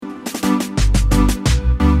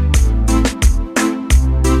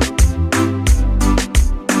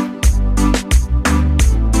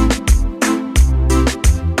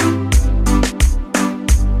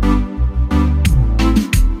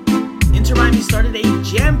we started a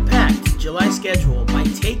jam-packed July schedule by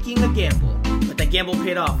taking a gamble, but that gamble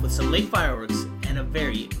paid off with some late fireworks and a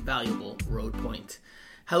very valuable road point.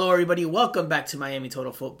 Hello everybody, welcome back to Miami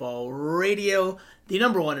Total Football Radio, the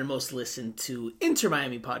number one and most listened to Inter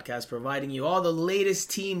Miami podcast, providing you all the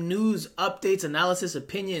latest team news, updates, analysis,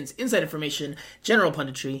 opinions, inside information, general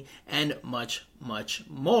punditry, and much, much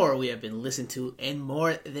more. We have been listened to in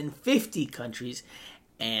more than 50 countries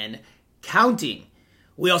and counting.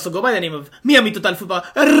 We also go by the name of Miami Total Football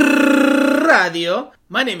Radio.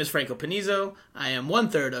 My name is Franco Panizo. I am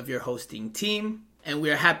one-third of your hosting team, and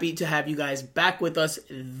we are happy to have you guys back with us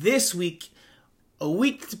this week. A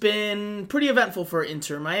week that's been pretty eventful for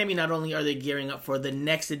Inter Miami. Not only are they gearing up for the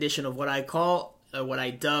next edition of what I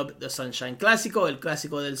dub the Sunshine Clásico, El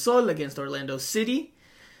Clásico del Sol against Orlando City,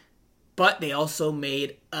 but they also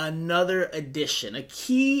made another addition, a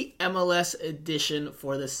key MLS addition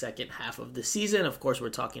for the second half of the season. Of course, we're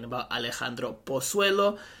talking about Alejandro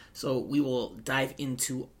Pozuelo, so we will dive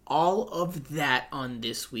into all of that on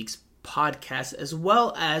this week's podcast, as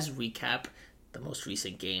well as recap the most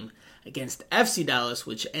recent game against FC Dallas,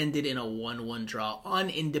 which ended in a 1-1 draw on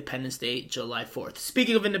Independence Day, July 4th.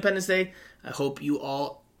 Speaking of Independence Day, I hope you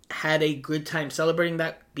all had a good time celebrating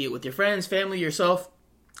that, be it with your friends, family, yourself.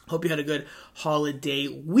 Hope you had a good holiday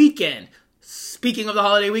weekend. Speaking of the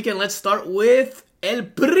holiday weekend, let's start with El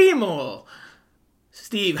Primo.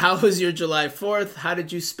 Steve, how was your July 4th? How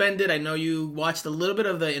did you spend it? I know you watched a little bit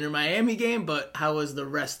of the Inter Miami game, but how was the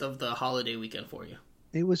rest of the holiday weekend for you?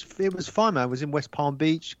 It was fine, man. I was in West Palm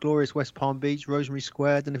Beach, glorious West Palm Beach, Rosemary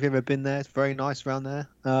Square. I don't know if you've ever been there. It's very nice around there.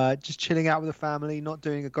 Just chilling out with the family, not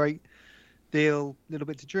doing a great deal, a little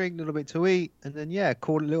bit to drink, a little bit to eat, and then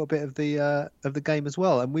caught a little bit of the game as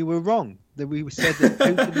well. And we were wrong. We said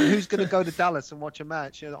that who's going to go to Dallas and watch a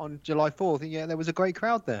match on July 4th? And there was a great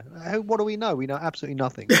crowd there. What do we know? We know absolutely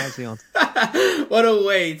nothing. That's the answer. What a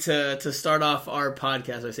way to start off our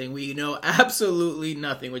podcast by saying we know absolutely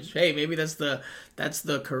nothing. Which, hey, maybe that's the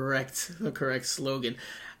correct slogan.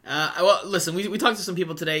 Well, listen, we talked to some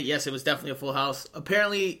people today. Yes, it was definitely a full house.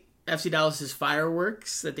 Apparently, FC Dallas's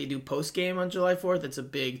fireworks that they do post game on July 4th. That's a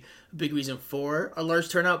big reason for a large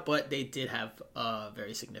turnout, but they did have a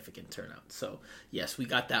very significant turnout. So yes, we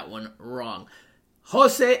got that one wrong.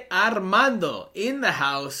 Jose Armando in the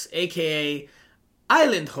house, aka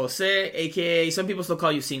Island Jose, aka some people still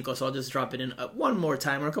call you Cinco, so I'll just drop it in one more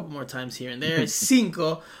time or a couple more times here and there.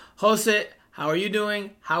 Cinco. Jose, how are you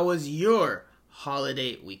doing? How was your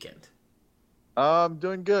holiday weekend?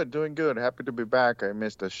 Doing good. Happy to be back. I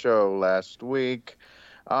missed a show last week.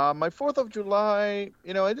 My 4th of July,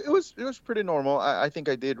 it was pretty normal. I think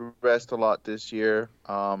I did rest a lot this year.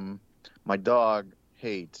 My dog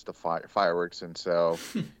hates the fireworks, and so,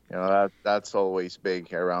 that's always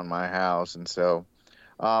big around my house. And so,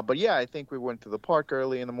 but yeah, I think we went to the park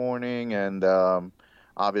early in the morning and,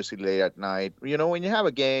 obviously late at night. When you have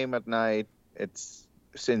a game at night,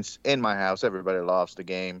 since in my house, everybody loves the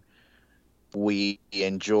game. We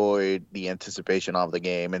enjoyed the anticipation of the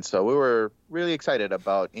game, and so we were really excited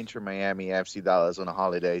about Inter Miami FC Dallas on a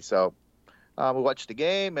holiday. So we watched the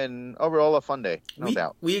game, and overall a fun day, no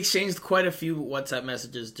doubt. We exchanged quite a few WhatsApp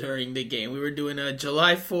messages during the game. We were doing a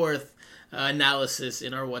July 4th analysis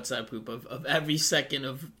in our WhatsApp group of every second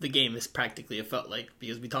of the game. Is practically it felt like,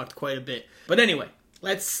 because we talked quite a bit. But anyway,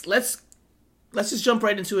 let's just jump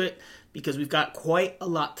right into it, because we've got quite a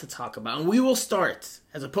lot to talk about. And we will start,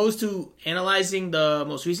 as opposed to analyzing the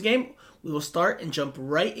most recent game, we will start and jump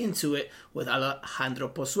right into it with Alejandro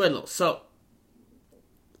Pozuelo. So,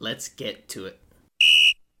 let's get to it.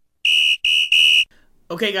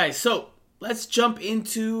 Okay, guys, so let's jump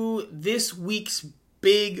into this week's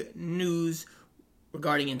big news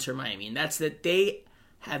regarding Inter Miami. And that's that they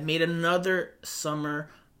have made another summer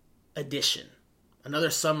addition.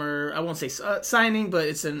 Another summer, I won't say signing, but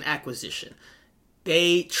it's an acquisition.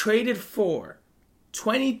 They traded for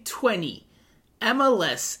 2020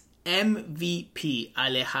 MLS MVP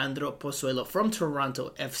Alejandro Pozuelo from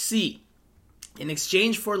Toronto FC in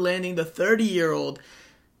exchange for landing the 30-year-old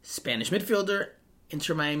Spanish midfielder.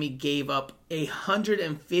 Inter Miami gave up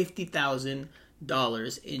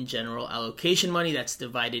 $150,000 in general allocation money that's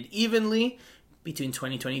divided evenly between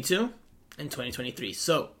 2022 and 2023.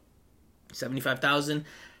 So,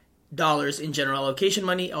 $75,000 in general allocation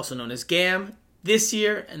money, also known as GAM, this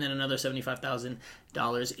year, and then another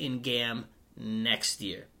 $75,000 in GAM next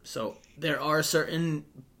year. So there are certain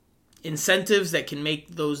incentives that can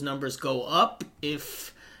make those numbers go up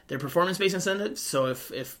if they're performance-based incentives. So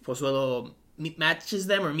if Pozuelo matches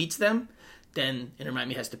them or meets them, then Inter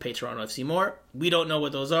Miami has to pay Toronto FC more. We don't know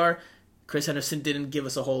what those are. Chris Henderson didn't give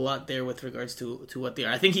us a whole lot there with regards to what they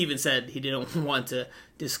are. I think he even said he didn't want to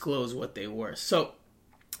disclose what they were. So,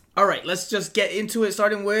 all right, let's just get into it,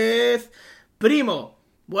 starting with Primo.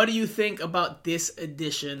 What do you think about this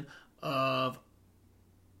edition of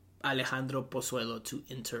Alejandro Pozuelo to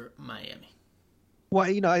Inter Miami? Well,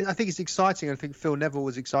 I think it's exciting. I think Phil Neville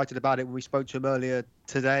was excited about it when we spoke to him earlier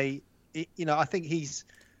today. I think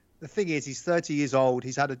the thing is, he's 30 years old.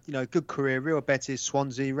 He's had a good career. Real Betis,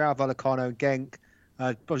 Swansea, Rayo Vallecano, Genk.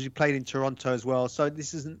 Obviously played in Toronto as well. So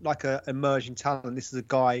this isn't like an emerging talent. This is a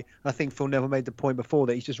guy. I think Phil Neville made the point before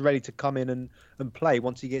that he's just ready to come in and play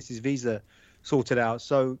once he gets his visa sorted out.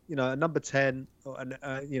 So number 10,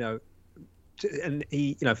 and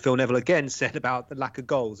he, Phil Neville again said about the lack of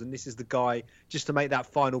goals, and this is the guy just to make that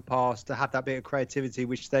final pass, to have that bit of creativity,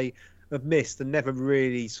 which they have missed and never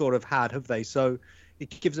really sort of had, have they? So it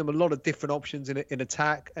gives them a lot of different options in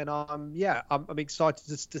attack, and I'm excited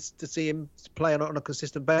to see him play on a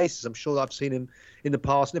consistent basis. I'm sure that I've seen him in the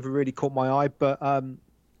past, never really caught my eye, but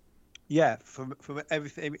from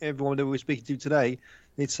everyone that we were speaking to today,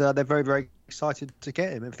 it's they're very, very excited to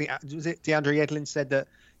get him. I think was it DeAndre Yedlin said that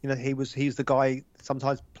he's the guy.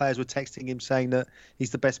 Sometimes players were texting him saying that he's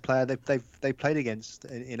the best player they've played against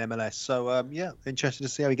in MLS. So interested to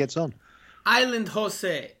see how he gets on. Island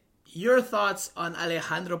Jose, your thoughts on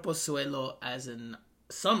Alejandro Pozuelo as a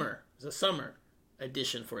summer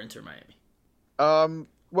addition for Inter Miami?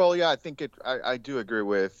 I think I do agree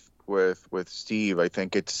with Steve. I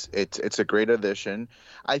think it's a great addition.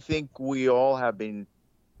 I think we all have been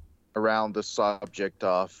around the subject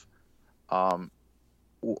of how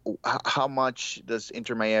much does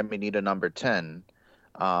Inter Miami need a number 10?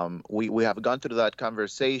 We have gone through that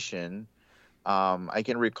conversation. I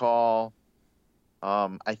can recall.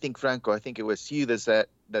 I think Franco. I think it was you that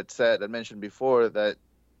mentioned before that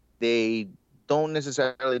they don't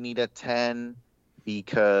necessarily need a 10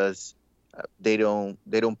 because they don't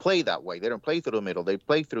play that way. They don't play through the middle. They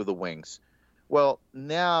play through the wings. Well,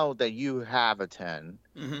 now that you have a 10,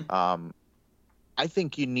 I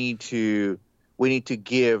think we need to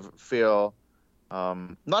give Phil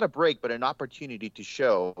not a break, but an opportunity to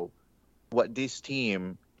show what this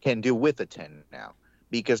team can do with a 10 now.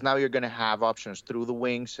 Because now you're going to have options through the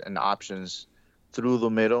wings and options through the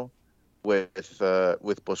middle with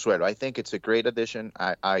Pozuelo. I think it's a great addition.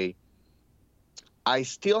 I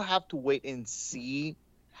still have to wait and see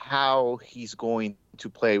how he's going to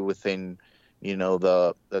play within,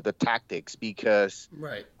 the tactics, because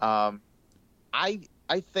right.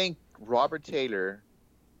 I think Robert Taylor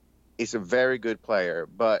is a very good player,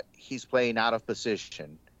 but he's playing out of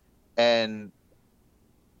position, and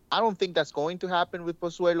I don't think that's going to happen with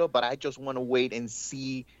Pozuelo. But I just want to wait and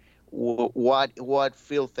see what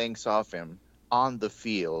Phil thinks of him on the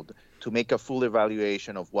field to make a full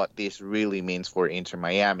evaluation of what this really means for Inter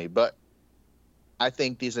Miami. But I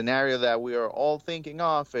think the scenario that we are all thinking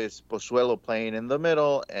of is Pozuelo playing in the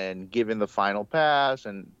middle and giving the final pass,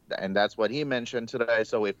 and that's what he mentioned today.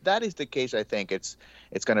 So if that is the case, I think it's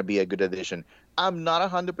going to be a good addition. I'm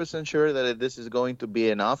not 100% sure that this is going to be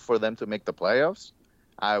enough for them to make the playoffs.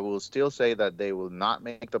 I will still say that they will not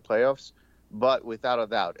make the playoffs, but without a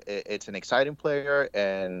doubt, it's an exciting player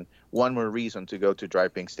and one more reason to go to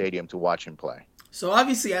Drive Pink Stadium to watch him play. So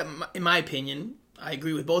obviously, in my opinion, I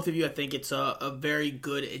agree with both of you. I think it's a very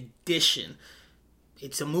good addition.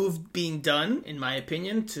 It's a move being done, in my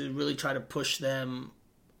opinion, to really try to push them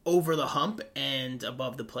over the hump and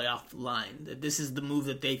above the playoff line. This is the move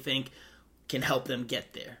that they think can help them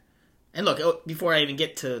get there. And look, before I even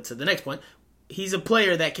get to the next point, he's a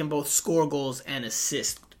player that can both score goals and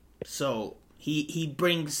assist. So he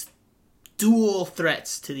brings dual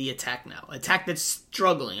threats to the attack now. Attack that's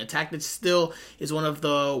struggling. Attack that still is one of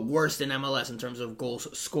the worst in MLS in terms of goals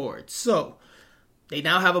scored. So they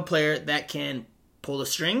now have a player that can pull the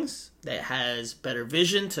strings, that has better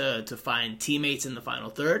vision to find teammates in the final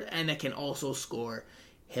third, and that can also score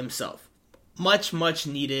himself. Much, much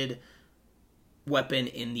needed weapon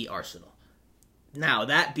in the arsenal. Now,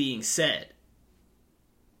 that being said,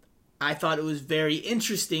 I thought it was very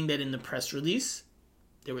interesting that in the press release,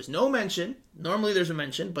 there was no mention, normally there's a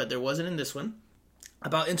mention, but there wasn't in this one,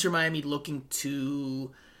 about Inter Miami looking to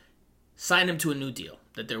sign him to a new deal.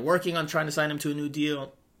 That they're working on trying to sign him to a new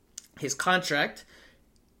deal. His contract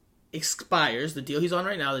expires, the deal he's on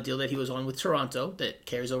right now, the deal that he was on with Toronto, that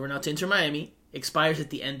carries over now to Inter Miami, expires at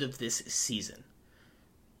the end of this season.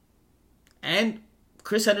 And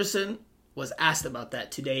Chris Henderson was asked about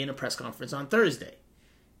that today in a press conference on Thursday.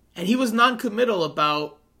 And he was non-committal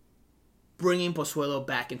about bringing Pozuelo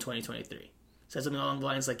back in 2023. Said something along the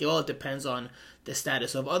lines like, well, it depends on the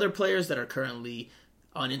status of other players that are currently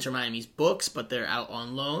on Inter Miami's books, but they're out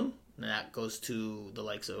on loan. And that goes to the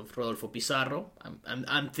likes of Rodolfo Pizarro.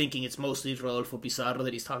 I'm thinking it's mostly Rodolfo Pizarro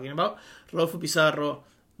that he's talking about. Rodolfo Pizarro,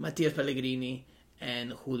 Matias Pellegrini,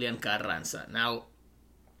 and Julian Carranza. Now,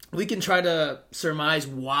 we can try to surmise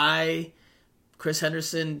why Chris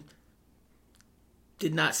Henderson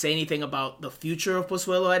did not say anything about the future of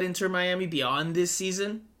Pozuelo at Inter Miami beyond this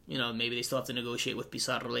season. You know, maybe they still have to negotiate with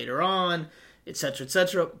Pizarro later on, etc.,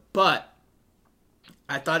 etc. But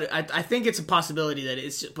I think it's a possibility that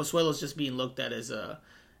Pozuelo's just being looked at as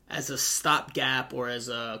a stopgap or as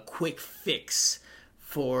a quick fix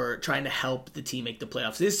for trying to help the team make the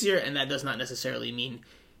playoffs this year, and that does not necessarily mean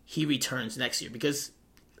he returns next year because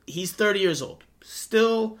he's 30 years old.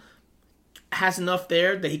 Still has enough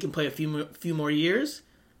there that he can play a few more years,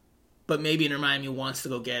 but maybe Inter Miami wants to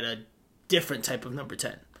go get a different type of number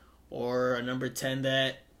 10 or a number 10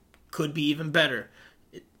 that could be even better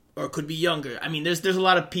or could be younger. I mean, there's a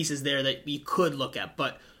lot of pieces there that you could look at,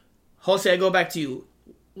 but Jose, I go back to you.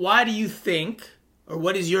 Why do you think, or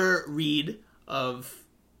what is your read of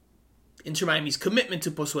Inter Miami's commitment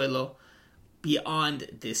to Pozuelo beyond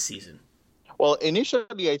this season? Well,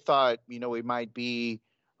 initially I thought, it might be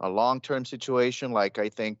a long-term situation, like I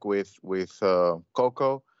think with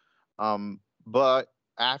Coco. But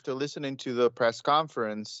after listening to the press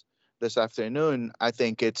conference this afternoon, I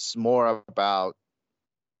think it's more about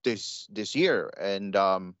this year, and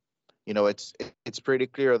it's pretty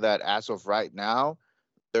clear that as of right now,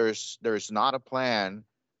 there's not a plan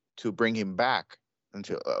to bring him back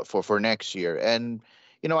until for next year, and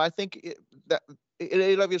I think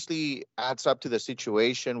it obviously adds up to the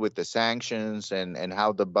situation with the sanctions and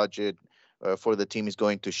how the budget for the team is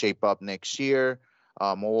going to shape up next year.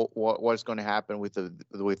 What's going to happen with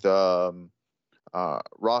the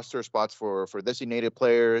roster spots for designated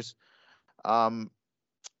players.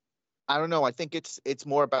 I don't know. I think it's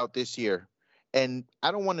more about this year, and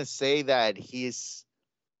I don't want to say that he's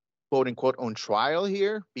quote unquote on trial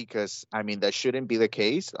here because that shouldn't be the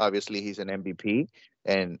case. Obviously, he's an MVP,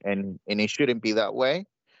 and it shouldn't be that way.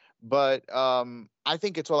 But I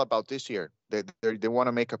think it's all about this year. They want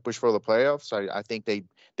to make a push for the playoffs. I think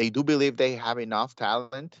they do believe they have enough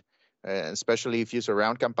talent, especially if you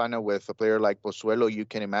surround Campana with a player like Pozuelo. You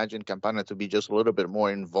can imagine Campana to be just a little bit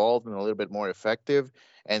more involved and a little bit more effective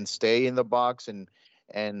and stay in the box and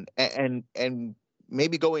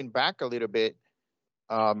maybe going back a little bit.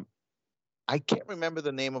 I can't remember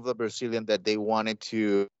the name of the Brazilian that they wanted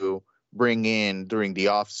to bring in during the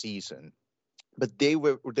off season, but they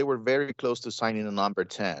were very close to signing a number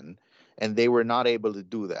 10, and they were not able to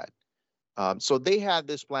do that. So they had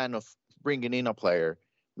this plan of bringing in a player.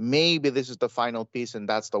 Maybe this is the final piece, and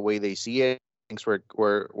that's the way they see it. Things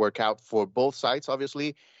work out for both sides.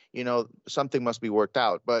 Obviously, something must be worked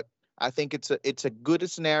out. But I think it's a good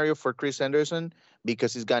scenario for Chris Henderson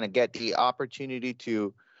because he's going to get the opportunity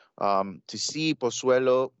to see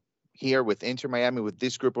Pozuelo here with Inter Miami with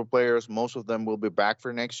this group of players. Most of them will be back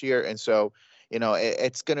for next year, and so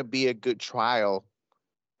it's going to be a good trial.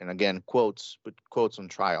 And again, quotes on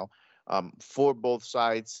trial for both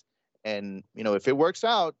sides. And, if it works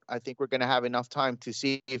out, I think we're going to have enough time to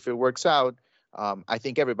see if it works out. I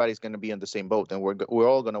think everybody's going to be in the same boat, and we're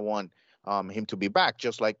all going to want him to be back,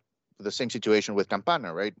 just like the same situation with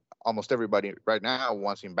Campana, right? Almost everybody right now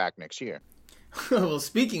wants him back next year. Well,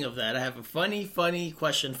 speaking of that, I have a funny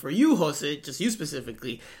question for you, Jose, just you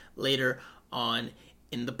specifically, later on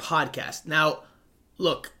in the podcast. Now,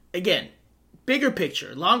 look, again, bigger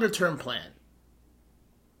picture, longer-term plan.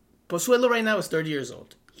 Pozuelo right now is 30 years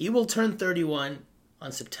old. He will turn 31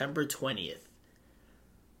 on September 20th.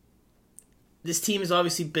 This team has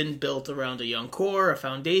obviously been built around a young core, a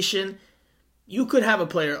foundation. You could have a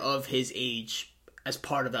player of his age as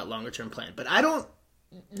part of that longer-term plan. But I don't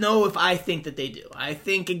know if I think that they do. I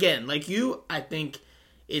think, again, like you, I think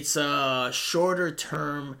it's a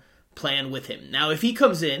shorter-term plan with him. Now, if he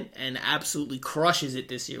comes in and absolutely crushes it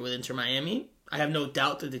this year with Inter Miami, I have no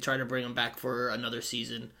doubt that they try to bring him back for another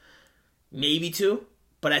season, maybe two.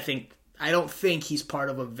 But I don't think he's part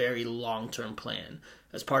of a very long-term plan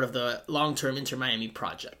as part of the long-term Inter Miami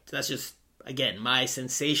project. That's just, again, my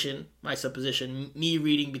sensation, my supposition, me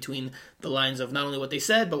reading between the lines of not only what they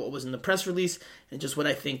said, but what was in the press release, and just what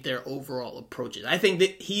I think their overall approach is. I think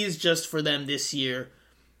that he is just, for them this year,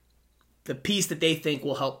 the piece that they think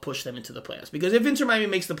will help push them into the playoffs. Because if Inter Miami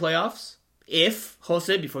makes the playoffs,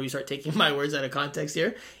 Jose, before you start taking my words out of context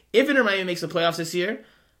here, if Inter Miami makes the playoffs this year,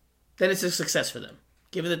 then it's a success for them.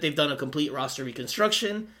 Given that they've done a complete roster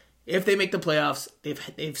reconstruction, if they make the playoffs,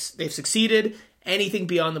 they've succeeded. Anything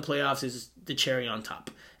beyond the playoffs is the cherry on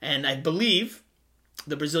top. And I believe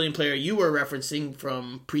the Brazilian player you were referencing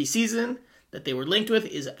from preseason that they were linked with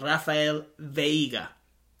is Rafael Veiga.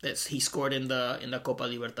 He scored in the Copa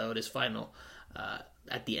Libertadores final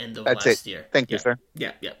at the end of last year. Thank you, sir.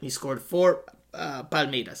 Yeah. He scored for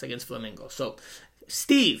Palmeiras against Flamengo. So,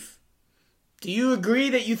 Steve, do you agree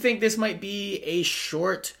that you think this might be a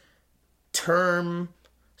short-term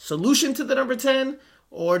solution to the number 10?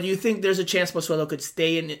 Or do you think there's a chance Pozuelo could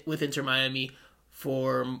stay with Inter Miami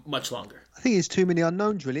for much longer? I think it's too many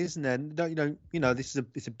unknowns, really, isn't there? This is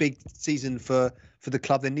it's a big season for the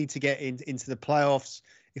club. They need to get into the playoffs.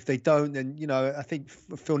 If they don't, then I think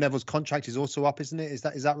Phil Neville's contract is also up, isn't it? Is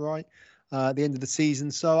that right? At the end of the season,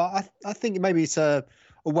 so I think maybe it's a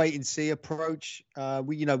wait and see approach.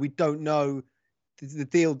 We don't know. The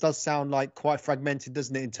deal does sound like quite fragmented,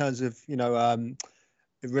 doesn't it, in terms of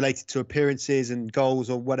related to appearances and goals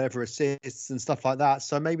or whatever, assists and stuff like that.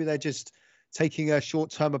 So maybe they're just taking a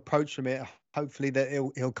short-term approach from it. Hopefully that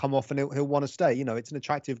he'll come off and he'll want to stay. It's an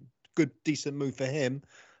attractive, good, decent move for him.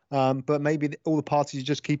 But maybe all the parties are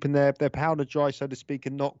just keeping their powder dry, so to speak,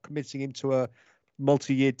 and not committing him to a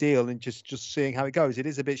multi-year deal and just seeing how it goes. It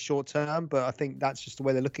is a bit short-term, but I think that's just the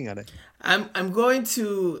way they're looking at it. I'm going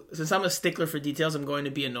to, since I'm a stickler for details, I'm going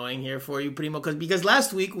to be annoying here for you, Primo, because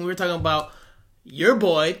last week when we were talking about your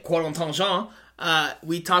boy, Corentin Jean,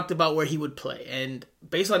 we talked about where he would play. And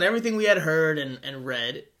based on everything we had heard and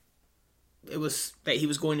read, it was that he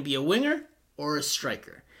was going to be a winger or a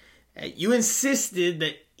striker. You insisted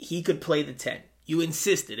that he could play the 10. You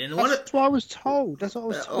insisted. And that's what I was told. That's what I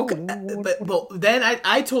was told. Okay. But then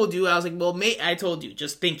I told you, I was like, well, I told you,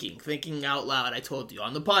 just thinking out loud, I told you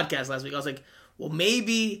on the podcast last week, I was like, well,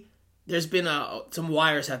 maybe there's been some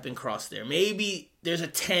wires have been crossed there. Maybe there's a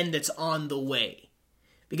 10 that's on the way.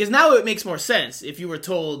 Because now it makes more sense if you were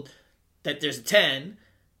told that there's a 10.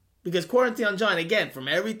 Because Corentin Jean, again, from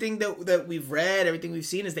everything that we've read, everything we've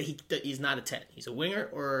seen, is that he's not a 10. He's a winger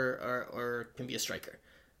or can be a striker.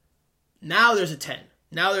 Now there's a 10.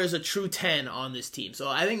 Now there's a true 10 on this team. So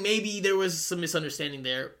I think maybe there was some misunderstanding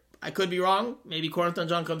there. I could be wrong. Maybe Corentin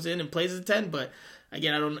Jean comes in and plays as a 10, but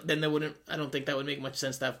again, I don't think that would make much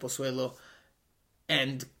sense to have Pozuelo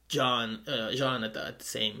and Jean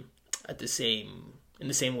in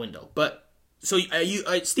the same window. But so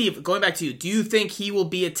Steve, going back to you, do you think he will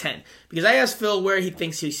be a 10? Because I asked Phil where he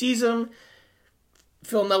thinks he sees him.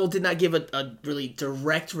 Phil Neville did not give a really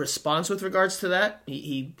direct response with regards to that.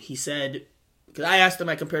 He said, because I asked him,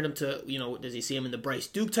 I compared him to, does he see him in the Bryce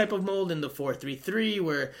Duke type of mold in the 4-3-3,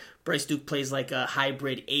 where Bryce Duke plays like a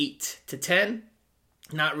hybrid 8 to 10,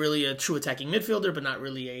 not really a true attacking midfielder, but not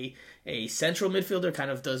really a central midfielder, kind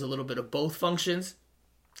of does a little bit of both functions,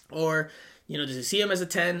 or does he see him as a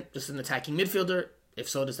 10, just an attacking midfielder? If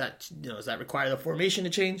so, does that require the formation to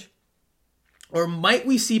change? Or might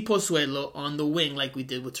we see Pozuelo on the wing like we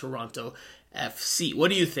did with Toronto FC? What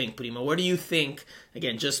do you think, Primo? What do you think,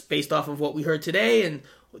 again, just based off of what we heard today and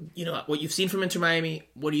what you've seen from Inter Miami,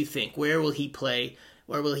 what do you think? Where will he play?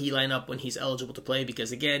 Where will he line up when he's eligible to play?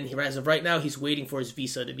 Because again, as of right now, he's waiting for his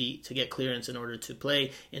visa to get clearance in order to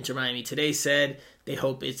play. Inter Miami today said they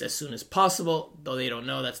hope it's as soon as possible, though they don't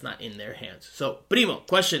know. That's not in their hands. So, Primo,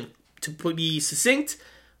 question, to be succinct,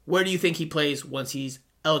 where do you think he plays once he's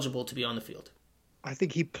eligible to be on the field? I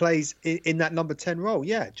think he plays in that number 10 role.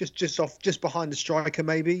 Yeah, just behind the striker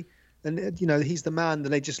maybe. And he's the man that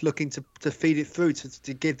they're just looking to feed it through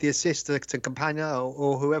to give the assist to Campagna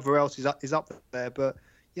or whoever else is up there. But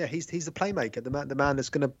yeah, he's the playmaker, the man that's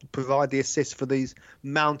going to provide the assist for these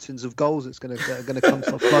mountains of goals that are going to come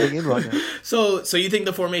flooding in right now. So you think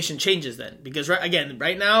the formation changes then? Because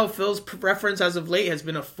right now Phil's preference as of late has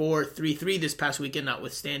been a 4-3-3 this past weekend,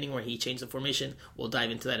 notwithstanding where he changed the formation. We'll dive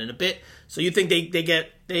into that in a bit. So you think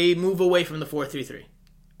they move away from the 4-3-3?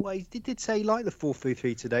 Well, he did say he liked the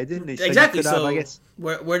 4-3-3 today, didn't he? Exactly. So I guess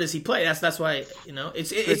where does he play? That's why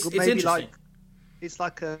it's interesting. It's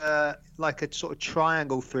like a sort of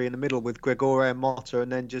triangle 3 in the middle with Gregore and Motta,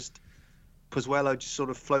 and then just Pozuelo just sort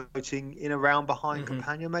of floating in around behind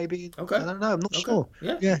Campagna, maybe. Okay. I don't know. I'm not sure.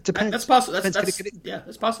 Yeah, it depends. That's possible.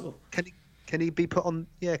 That's possible. Can he be put on?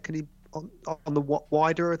 Yeah, can he on the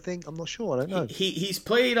wider? I think I'm not sure. I don't know. He's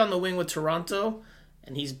played on the wing with Toronto,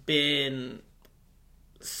 and he's been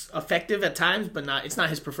effective at times, but it's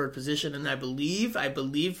not his preferred position. And I believe,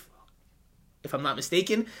 if I'm not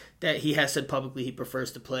mistaken, that he has said publicly he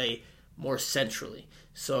prefers to play more centrally.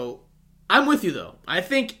 So I'm with you though. I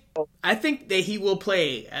think that he will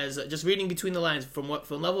play, as just reading between the lines from what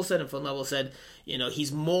Phil Neville said, and Phil Neville said,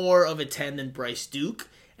 he's more of a 10 than Bryce Duke,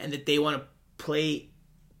 and that they want to play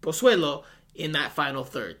Pozuelo in that final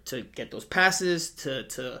third to get those passes,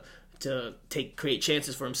 to create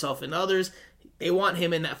chances for himself and others. they want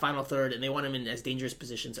him in that final third, and they want him in as dangerous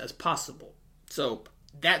positions as possible. So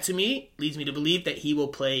that, to me, leads me to believe that he will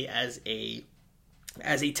play as a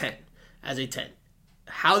 10.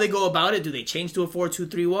 How they go about it, do they change to a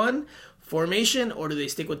 4-2-3-1 formation, or do they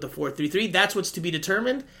stick with the 4-3-3? That's what's to be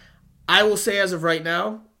determined. I will say, as of right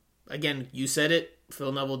now, again, you said it,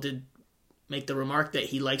 Phil Neville did make the remark that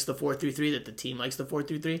he likes the 4-3-3, that the team likes the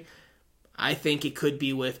 4-3-3. I think it could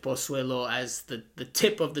be with Pozuelo as the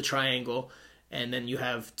tip of the triangle, and then you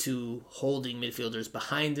have two holding midfielders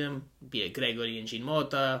behind him, be it Gregore and Jean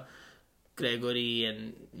Mota, Gregore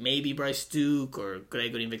and maybe Bryce Duke, or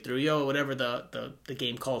Gregore and Victor Ulloa, whatever the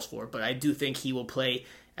game calls for. But I do think he will play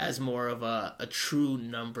as more of a true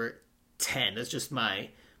number 10. That's just my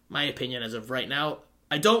opinion as of right now.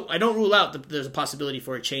 I don't rule out that there's a possibility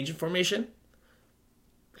for a change in formation.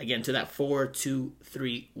 Again, to that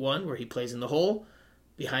 4-2-3-1 where he plays in the hole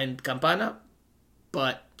behind Campana.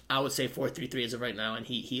 But I would say 4-3-3 as of right now, and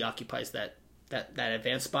he occupies that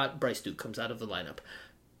advanced spot. Bryce Duke comes out of the lineup.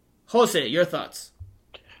 Jose, your thoughts?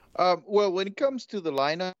 Well, when it comes to the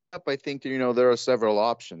lineup, I think there are several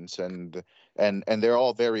options, and they're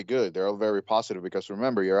all very good. They're all very positive because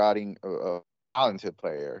remember, you're adding a talented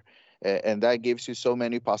player, and that gives you so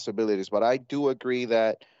many possibilities. But I do agree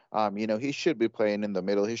that he should be playing in the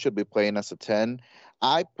middle. He should be playing as a 10.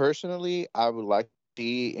 I would like to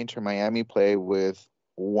see Inter Miami play with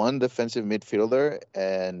one defensive midfielder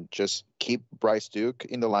and just keep Bryce Duke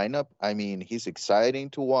in the lineup. I mean, he's exciting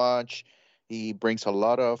to watch. He brings a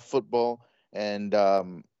lot of football. And,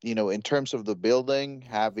 in terms of the building,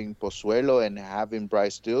 having Pozuelo and having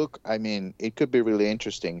Bryce Duke, I mean, it could be really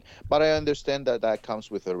interesting. But I understand that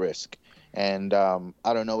comes with a risk. And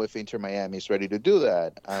I don't know if Inter Miami is ready to do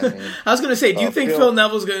that. I mean, I was going to say, do you think Phil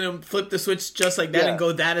Neville's going to flip the switch just like that and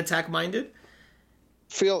go that attack-minded?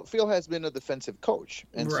 Phil has been a defensive coach,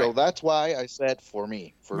 and so that's why I said for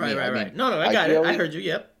me. Right. I mean, no, I got it. I heard you.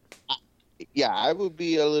 Yep. Yeah, I would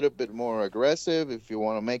be a little bit more aggressive if you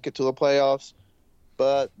want to make it to the playoffs,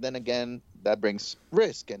 but then again, that brings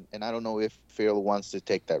risk, and I don't know if Phil wants to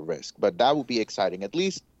take that risk, but that would be exciting, at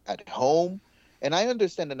least at home. And I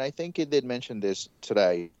understand, and I think he did mention this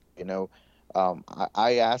today.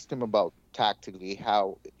 I asked him about tactically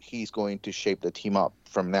how he's going to shape the team up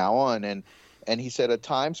from now on, and he said at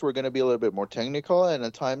times we're going to be a little bit more technical, and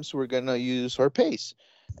at times we're going to use our pace,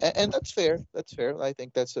 and that's fair. That's fair. I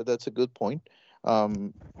think that's a good point.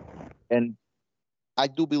 And I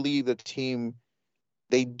do believe the team,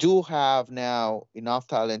 they do have now enough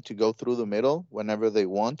talent to go through the middle whenever they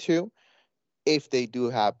want to, if they do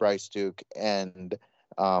have Bryce Duke and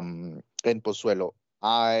Pozuelo.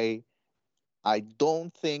 I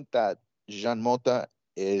don't think that Jean Mota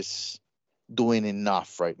is doing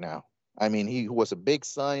enough right now. I mean, he was a big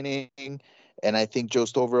signing, and I think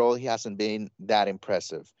just overall he hasn't been that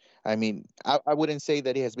impressive. I mean, I wouldn't say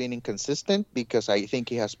that he has been inconsistent because I think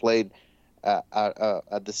he has played at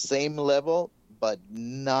the same level, but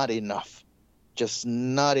not enough. Just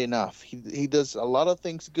not enough. He does a lot of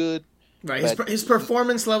things good. Right. His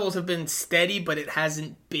performance levels have been steady, but it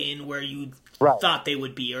hasn't been where you thought they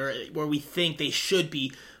would be or where we think they should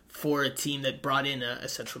be for a team that brought in a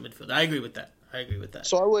central midfielder. I agree with that.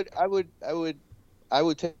 So I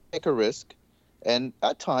would take a risk, and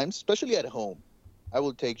at times, especially at home, I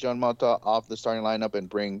would take Jean Mota off the starting lineup and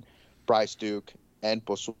bring Bryce Duke and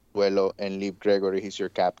Pozuelo and leave Gregore. He's your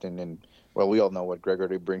captain, and well, we all know what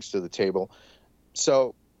Gregore brings to the table.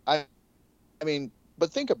 So I mean, but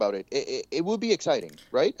think about it. It would be exciting,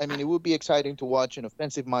 right? I mean, it would be exciting to watch an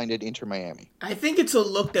offensive-minded Inter Miami. I think it's a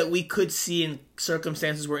look that we could see in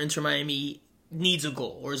circumstances where Inter Miami needs a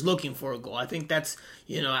goal or is looking for a goal. I think that's,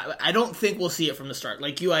 I don't think we'll see it from the start.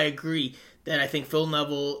 Like you, I agree that I think Phil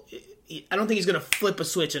Neville, I don't think he's going to flip a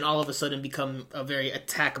switch and all of a sudden become a very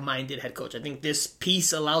attack-minded head coach. I think this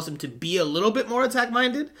piece allows him to be a little bit more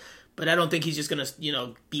attack-minded, but I don't think he's just going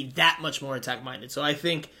to, be that much more attack-minded. So I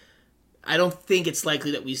don't think it's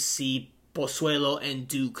likely that we see Pozuelo and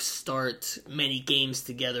Duke start many games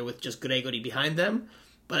together with just Gregore behind them.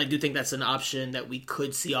 But I do think that's an option that we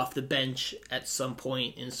could see off the bench at some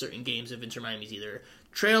point in certain games if Inter Miami's either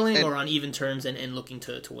trailing or on even terms and looking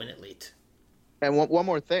to win it late. And one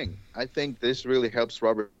more thing. I think this really helps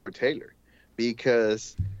Robert Taylor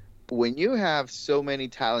because when you have so many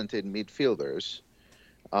talented midfielders,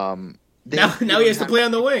 now he has to play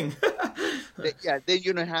on the wing. Then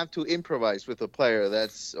you don't have to improvise with a player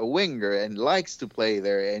that's a winger and likes to play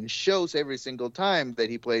there and shows every single time that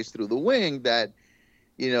he plays through the wing that,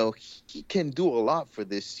 he can do a lot for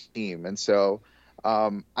this team. And so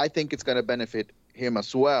I think it's going to benefit him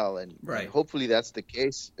as well. And hopefully that's the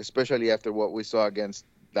case, especially after what we saw against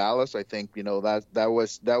Dallas, I think that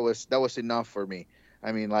was enough for me.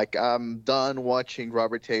 I mean, like, I'm done watching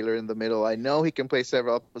Robert Taylor in the middle. I know he can play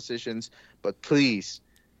several positions, but please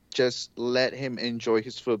just let him enjoy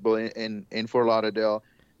his football in Fort Lauderdale.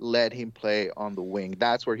 Let him play on the wing.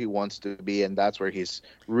 That's where he wants to be, and that's where he's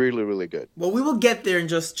really, really good. Well, we will get there in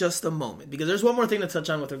just a moment, because there's one more thing to touch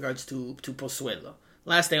on with regards to Pozuelo.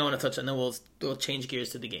 Last thing I want to touch on, then we'll change gears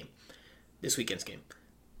to the game. This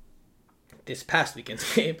past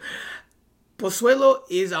weekend's game. Pozuelo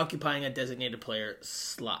is occupying a designated player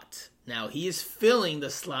slot. Now, he is filling the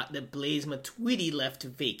slot that Blaise Matuidi left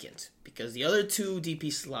vacant, because the other two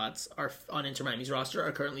DP slots are on Inter Miami's roster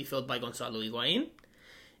are currently filled by Gonzalo Higuain.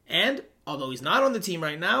 And, although he's not on the team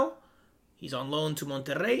right now, he's on loan to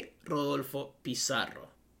Monterrey, Rodolfo Pizarro.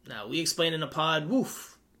 Now, we explained in a pod,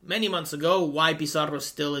 many months ago, why Pizarro's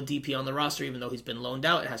still a DP on the roster, even though he's been loaned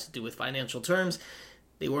out. It has to do with financial terms.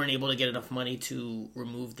 They weren't able to get enough money to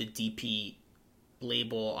remove the DP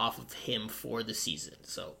label off of him for the season.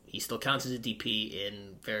 So he still counts as a DP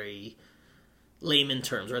in very layman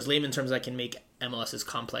terms, or as layman terms I can make MLS's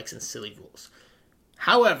complex and silly rules.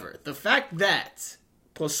 However, the fact that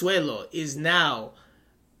Pozuelo is now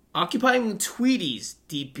occupying Matuidi's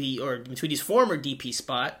DP, or Matuidi's former DP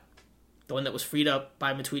spot, the one that was freed up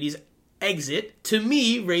by Matuidi's exit, to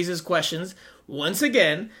me raises questions once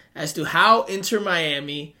again as to how Inter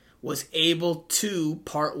Miami was able to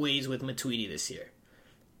part ways with Matuidi this year.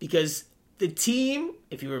 Because the team,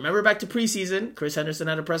 if you remember back to preseason, Chris Henderson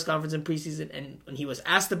had a press conference in preseason, and when he was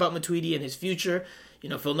asked about Matuidi and his future,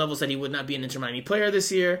 Phil Neville said he would not be an Inter Miami player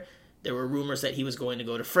this year. There were rumors that he was going to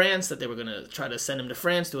go to France, that they were going to try to send him to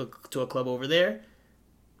France to a club over there.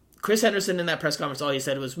 Chris Henderson in that press conference, all he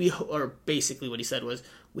said was, basically what he said was,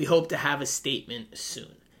 we hope to have a statement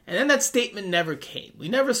soon. And then that statement never came. We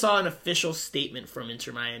never saw an official statement from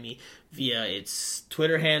Inter Miami via its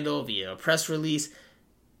Twitter handle, via a press release.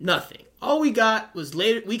 Nothing. All we got was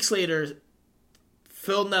weeks later,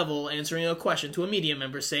 Phil Neville answering a question to a media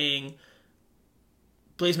member saying,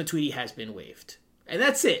 Blaise Matuidi has been waived. And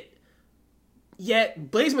that's it. Yet,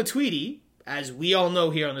 Blaise Matuidi, as we all know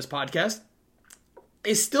here on this podcast,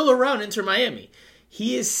 is still around Inter Miami.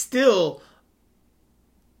 He is still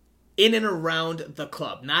in and around the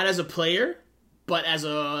club. Not as a player, but as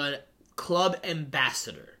a club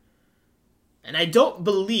ambassador. And I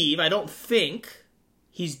don't think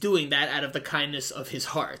he's doing that out of the kindness of his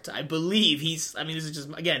heart. I believe this is just,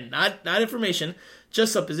 again, not information,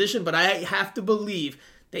 just supposition, but I have to believe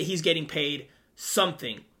that he's getting paid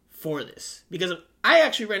something for this. Because I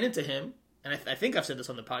actually ran into him, and I think I've said this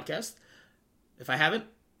on the podcast. If I haven't,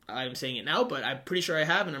 I'm saying it now, but I'm pretty sure I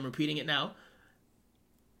have, and I'm repeating it now.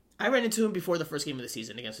 I ran into him before the first game of the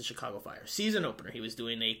season against the Chicago Fire. Season opener. He was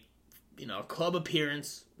doing a club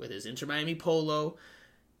appearance with his Inter Miami polo,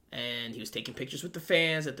 and he was taking pictures with the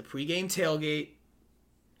fans at the pregame tailgate.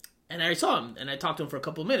 And I saw him, and I talked to him for a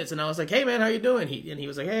couple of minutes, and I was like, hey, man, how you doing? He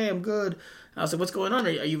was like, hey, I'm good. I was like, what's going on? Are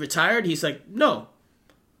you retired? He's like, no.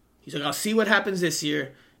 He's like, I'll see what happens this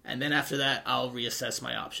year, and then after that, I'll reassess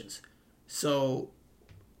my options. So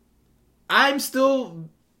I'm still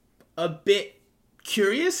a bit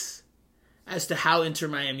curious as to how Inter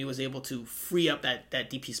Miami was able to free up that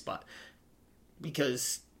DP spot.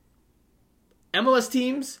 Because MLS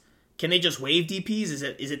teams, can they just waive DPs?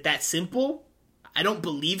 Is it that simple? I don't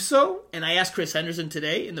believe so. And I asked Chris Henderson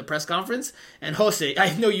today in the press conference, and Jose,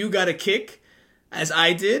 I know you got a kick, as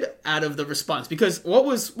I did, out of the response. Because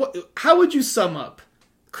how would you sum up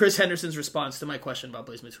Chris Henderson's response to my question about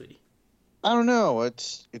Blaise Matuidi? I don't know.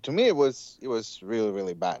 To me, it was really,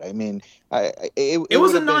 really bad. I mean, it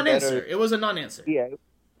was a non-answer. It was a non-answer. Yeah,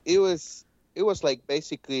 it was like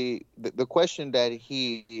basically the question that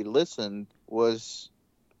he listened was,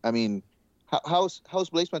 I mean, how's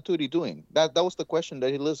Blaise Matuidi doing? That was the question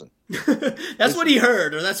that he listened. That's what he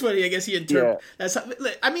heard, or that's what I guess he interpreted. Yeah.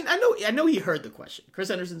 I know he heard the question. Chris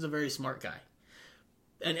Henderson's a very smart guy.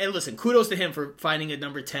 And listen, kudos to him for finding a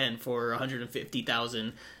number 10 for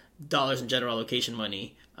 $150,000 in general allocation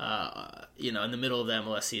money, in the middle of the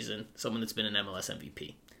MLS season, someone that's been an MLS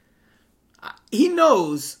MVP. He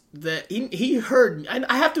knows that he heard me.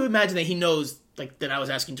 I have to imagine that he knows that I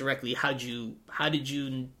was asking directly, how did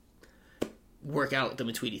you work out the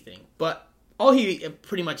Matuidi thing? But all he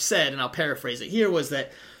pretty much said, and I'll paraphrase it here, was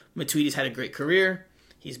that Matuidi's had a great career.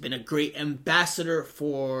 He's been a great ambassador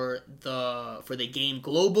for the game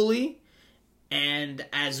globally. And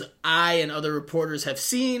as I and other reporters have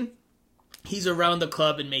seen, he's around the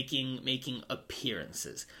club and making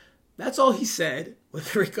appearances. That's all he said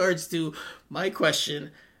with regards to my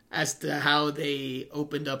question as to how they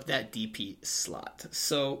opened up that DP slot.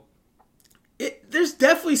 So there's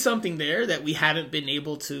definitely something there that we haven't been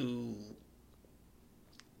able to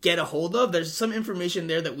get a hold of. There's some information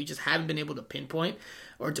there that we just haven't been able to pinpoint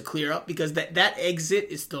or to clear up, because that exit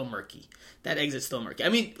is still murky. That exit's still murky. I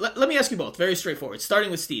mean, let me ask you both, very straightforward,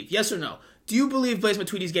 starting with Steve. Yes or no? Do you believe Blaise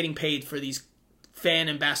Matuidi's getting paid for these fan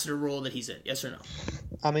ambassador role that he's in? Yes or no?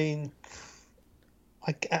 I mean,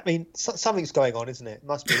 something's going on, isn't it? It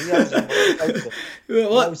must be. He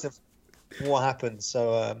owes them what happened.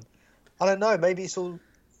 So I don't know. Maybe it's all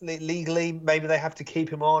legally. Maybe they have to keep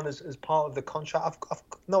him on as part of the contract. I've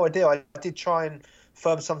no idea. I did try and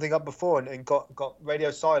firm something up before and got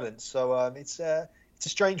radio silence. So it's a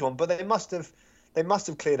strange one. But they must have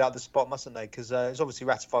cleared out the spot, mustn't they? Because it's obviously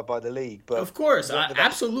ratified by the league. But of course,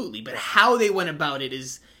 absolutely. But how they went about it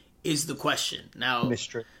is the question now.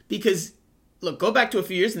 Mystery. Because look, go back to a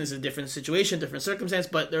few years, and this is a different situation, different circumstance.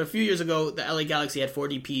 But a few years ago, the LA Galaxy had 4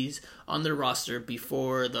 DPs on their roster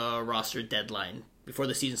before the roster deadline, before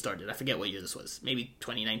the season started. I forget what year this was. Maybe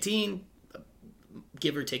 2019,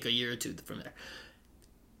 give or take a year or two from there.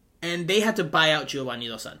 And they had to buy out Giovanni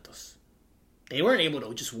Dos Santos. They weren't able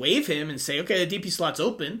to just waive him and say, okay, the DP slot's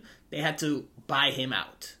open. They had to buy him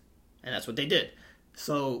out. And that's what they did.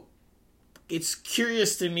 So it's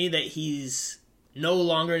curious to me that he's no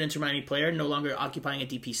longer an Inter Miami player, no longer occupying a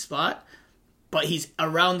DP spot, but he's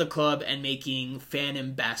around the club and making fan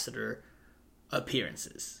ambassador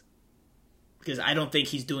appearances. Because I don't think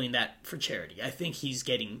he's doing that for charity. I think he's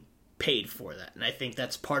getting paid for that. And I think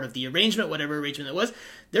that's part of the arrangement, whatever arrangement it was.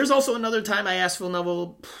 There's also another time I asked Phil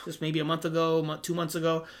Neville, this maybe a month ago, 2 months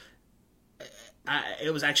ago.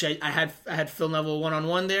 It was actually, I had Phil Neville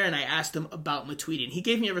one-on-one there, and I asked him about Matuidi. And he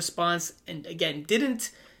gave me a response, and again,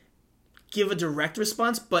 didn't give a direct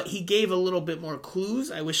response, but he gave a little bit more clues.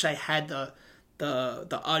 I wish I had the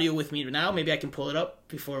audio with me now. Maybe I can pull it up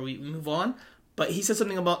before we move on. But he said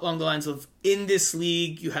something along the lines of, in this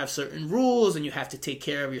league, you have certain rules, and you have to take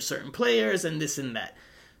care of your certain players, and this and that.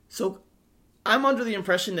 So I'm under the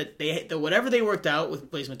impression that that whatever they worked out with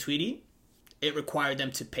Blaise Matuidi, it required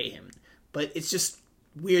them to pay him. But it's just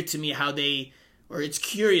weird to me it's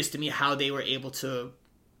curious to me how they were able to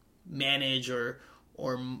manage or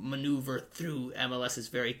maneuver through MLS's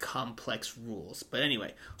very complex rules. But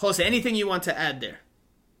anyway, Jose, anything you want to add there?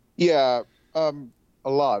 Yeah, a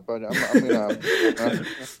lot, but I'm gonna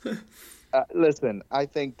listen. I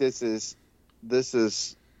think this is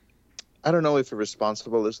I don't know if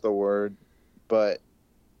irresponsible is the word, but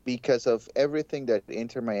because of everything that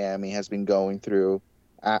Inter Miami has been going through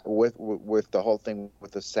with the whole thing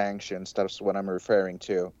with the sanctions, that's what I'm referring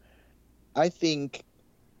to. I think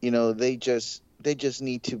they just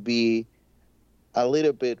need to be a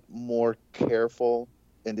little bit more careful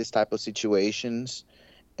in this type of situations,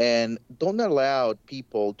 and don't allow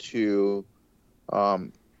people to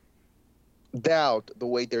doubt the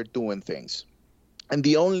way they're doing things. And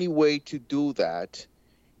the only way to do that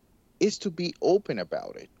is to be open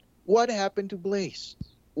about it. What happened to Blaise?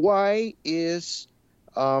 Why is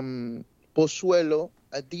Pozuelo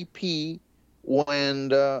a DP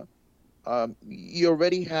when you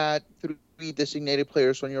already had 3 designated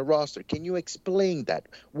players on your roster? Can you explain that?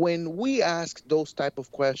 When we ask those type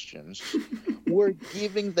of questions, we're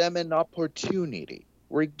giving them an opportunity.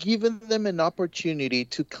 We're giving them an opportunity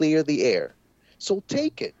to clear the air. So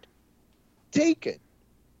take it. Take it.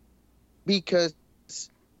 Because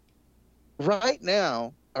right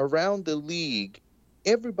now, around the league,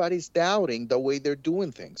 everybody's doubting the way they're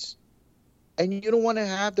doing things. And you don't want to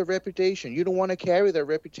have the reputation. You don't want to carry that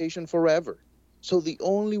reputation forever. So the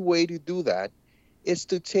only way to do that is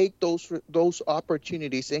to take those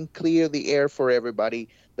opportunities and clear the air for everybody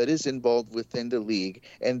that is involved within the league,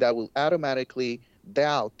 and that will automatically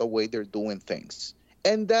doubt the way they're doing things.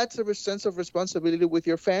 And that's a sense of responsibility with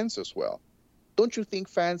your fans as well. Don't you think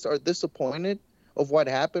fans are disappointed of what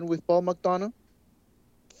happened with Paul McDonough?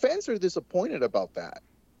 Fans are disappointed about that.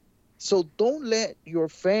 So don't let your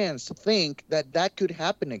fans think that could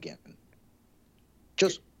happen again.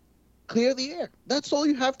 Just clear the air. That's all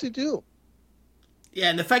you have to do. Yeah,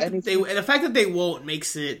 and the fact that they won't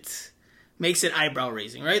makes it eyebrow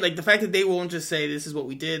raising, right? Like the fact that they won't just say this is what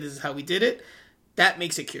we did, this is how we did it, that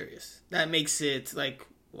makes it curious. That makes it like,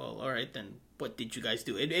 well, all right, then what did you guys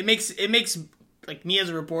do? It makes like me as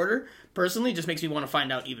a reporter personally just makes me want to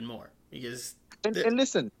find out even more because. And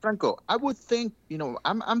listen, Franco, I would think,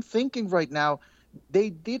 I'm thinking right now, they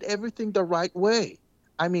did everything the right way.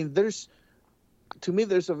 I mean, there's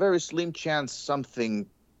a very slim chance something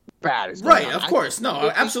bad is going on. Right, of course. No,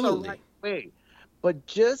 absolutely. The right way. But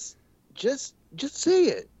just say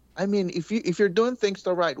it. I mean, if you're doing things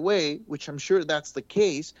the right way, which I'm sure that's the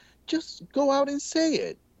case, just go out and say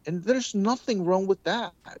it. And there's nothing wrong with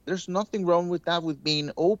that. There's nothing wrong with that, with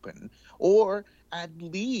being open. Or at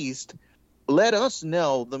least let us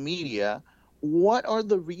know, the media, what are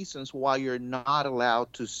the reasons why you're not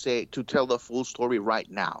allowed to tell the full story right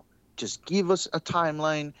now. Just give us a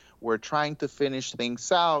timeline. We're trying to finish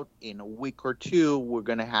things out in a week or two. We're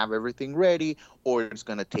going to have everything ready, or it's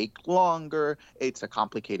going to take longer. It's a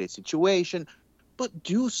complicated situation. But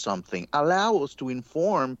do something. Allow us to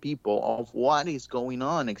inform people of what is going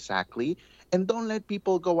on exactly. And don't let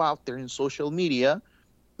people go out there in social media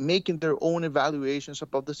making their own evaluations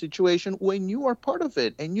about the situation when you are part of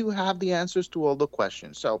it and you have the answers to all the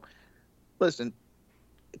questions. So, listen,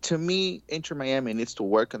 to me, Inter Miami needs to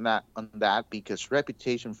work on that because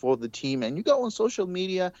reputation for the team. And you go on social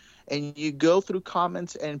media and you go through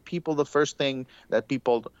comments, and people, the first thing that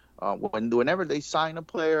people whenever they sign a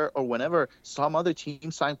player, or whenever some other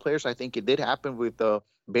team sign players, I think it did happen with the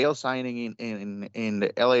Bale signing in the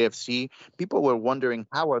LAFC. People were wondering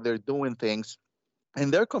how are they doing things,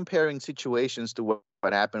 and they're comparing situations to what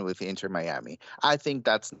happened with Inter Miami. I think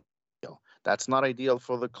that's not ideal. That's not ideal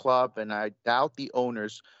for the club, and I doubt the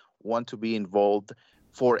owners want to be involved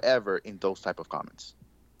forever in those type of comments.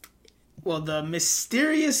 Well, the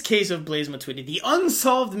mysterious case of Blaise Matuidi, the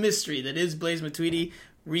unsolved mystery that is Blaise Matuidi,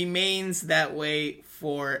 remains that way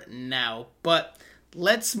for now. But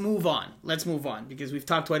let's move on. Because we've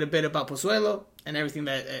talked quite a bit about Pozuelo and everything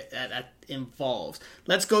that involves.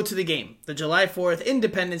 Let's go to the game. The July 4th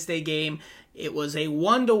Independence Day game. It was a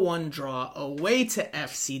 1-1 draw away to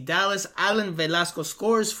FC Dallas. Alan Velasco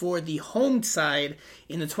scores for the home side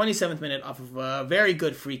in the 27th minute off of a very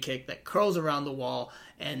good free kick that curls around the wall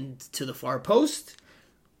and to the far post.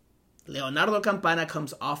 Leonardo Campana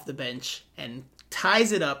comes off the bench and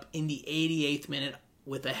ties it up in the 88th minute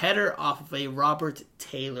with a header off of a Robert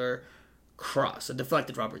Taylor cross, a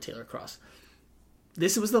deflected Robert Taylor cross.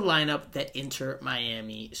 This was the lineup that Inter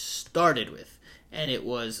Miami started with, and it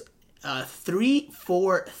was a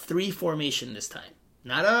 3-4-3 formation this time.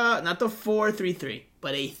 Not the 4-3-3,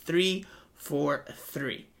 but a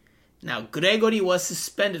 3-4-3. Now, Gregore was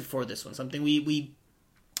suspended for this one, something we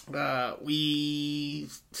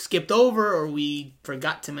skipped over, or we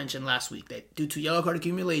forgot to mention last week, that due to yellow card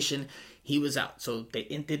accumulation, he was out. So they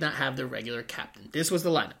did not have their regular captain. This was the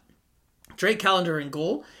lineup. Drake Callender in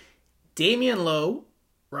goal. Damian Lowe,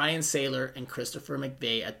 Ryan Saylor, and Christopher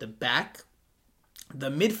McVeigh at the back. The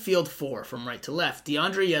midfield four from right to left: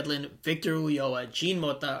 DeAndre Yedlin, Victor Ulloa, Jean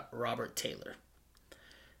Mota, Robert Taylor.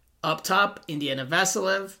 Up top, Indiana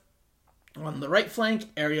Vassilev. On the right flank,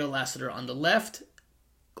 Ariel Lassiter on the left.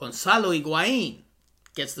 Gonzalo Higuain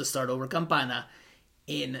gets the start over Campana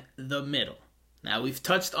in the middle. Now, we've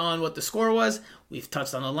touched on what the score was. We've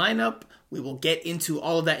touched on the lineup. We will get into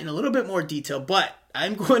all of that in a little bit more detail, but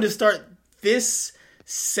I'm going to start this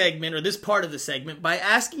segment, or this part of the segment, by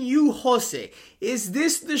asking you, Jose, is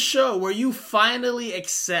this the show where you finally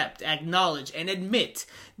accept, acknowledge, and admit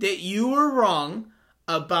that you were wrong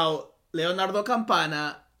about Leonardo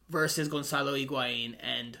Campana versus Gonzalo Higuain,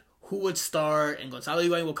 and who would start, and Gonzalo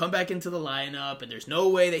Higuain will come back into the lineup, and there's no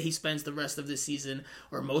way that he spends the rest of the season,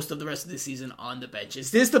 or most of the rest of the season, on the bench?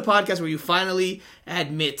 Is this the podcast where you finally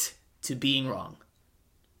admit to being wrong?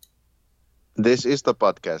 This is the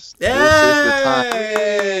podcast. Yay! This is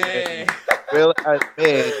the time. Will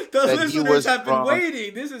admit those that he listeners was have been wrong.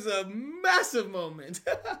 waiting. This is a massive moment.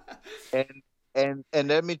 And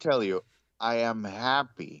let me tell you, I am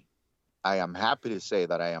happy. I am happy to say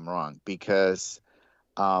that I am wrong, because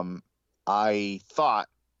I thought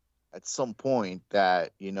at some point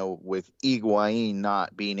that, with Higuain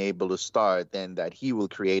not being able to start, then that he will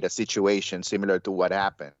create a situation similar to what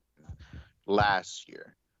happened last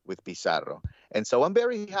year with Pizarro. And so I'm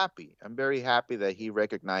very happy. I'm very happy that he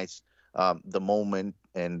recognized the moment,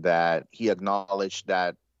 and that he acknowledged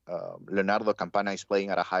that Leonardo Campana is playing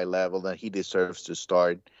at a high level, that he deserves to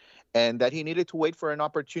start, and that he needed to wait for an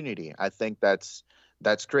opportunity. I think that's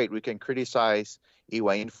great. We can criticize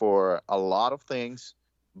Higuain for a lot of things,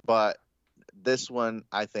 but this one,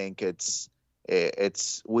 I think it's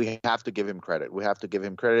we have to give him credit. We have to give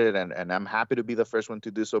him credit, and I'm happy to be the first one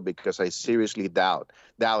to do so, because I seriously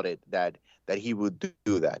doubted that he would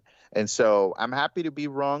do that. And so I'm happy to be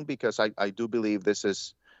wrong, because I do believe this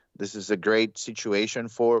is a great situation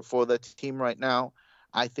for the team right now.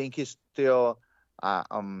 I think he's still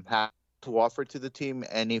have to offer to the team,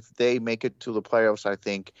 and if they make it to the playoffs, I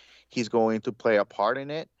think he's going to play a part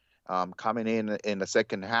in it, coming in the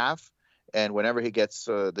second half. And whenever he gets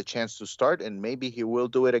the chance to start, and maybe he will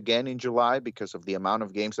do it again in July because of the amount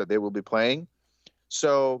of games that they will be playing.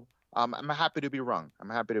 So I'm happy to be wrong. I'm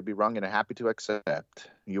happy to be wrong, and I'm happy to accept.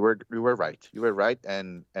 You were right. You were right,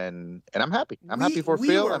 and I'm happy. I'm happy for We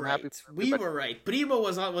Phil. were I'm happy right. for We everybody. were right. Primo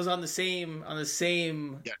was on the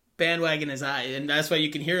same Yeah. bandwagon as I, and that's why you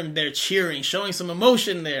can hear him there cheering, showing some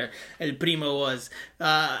emotion there. And Primo was.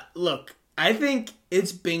 Look, I think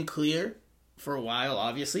it's been clear for a while,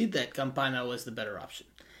 obviously, that Campana was the better option.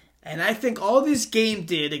 And I think all this game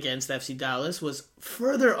did against FC Dallas was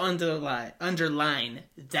further underline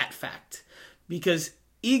that fact. Because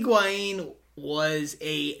Higuain was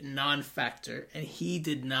a non-factor, and he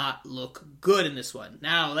did not look good in this one.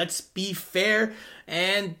 Now, let's be fair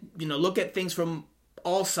and, look at things from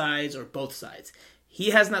all sides or both sides.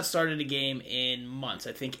 He has not started a game in months.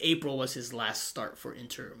 I think April was his last start for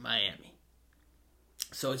Inter Miami.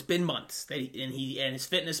 So it's been months and his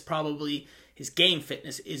fitness, probably his game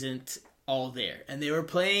fitness, isn't all there. And they were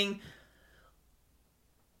playing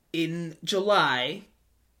in July,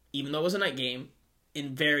 even though it was a night game,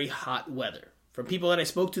 in very hot weather. From people that I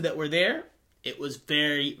spoke to that were there, it was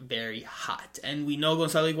very, very hot. And we know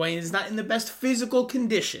Gonzalo Higuain is not in the best physical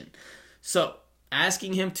condition. So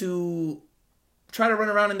asking him to try to run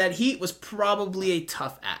around in that heat was probably a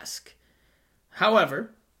tough ask.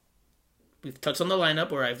 However, we've touched on the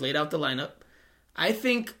lineup, or I've laid out the lineup. I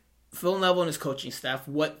think Phil Neville and his coaching staff,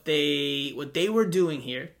 what they were doing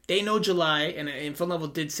here, they know July, and Phil Neville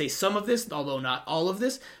did say some of this, although not all of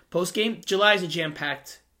this, post-game. July is a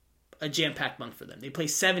jam-packed month for them. They play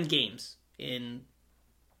 7 games in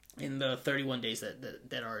the 31 days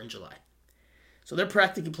that are in July. So they're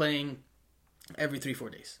practically playing every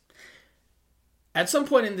 3-4 days. At some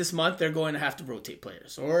point in this month, they're going to have to rotate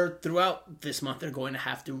players. Or throughout this month, they're going to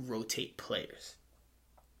have to rotate players.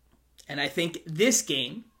 And I think this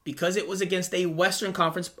game, because it was against a Western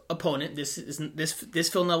Conference opponent, this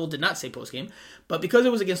Phil Neville did not say post-game, but because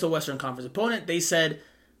it was against a Western Conference opponent, they said,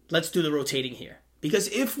 let's do the rotating here. Because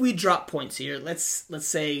if we drop points here, let's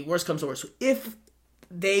say, worst comes to worst, if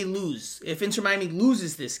they lose, if Inter Miami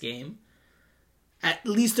loses this game, at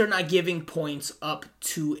least they're not giving points up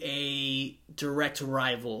to a direct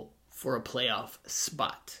rival for a playoff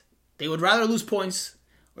spot. They would rather lose points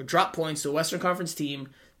or drop points to a Western Conference team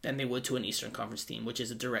than they would to an Eastern Conference team, which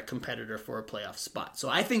is a direct competitor for a playoff spot. So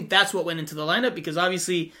I think that's what went into the lineup, because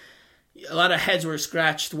obviously a lot of heads were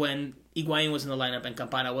scratched when Higuain was in the lineup and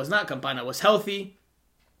Campana was not. Campana was healthy,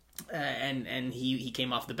 and he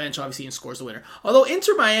came off the bench, obviously, and scores the winner. Although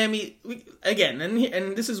Inter Miami, again,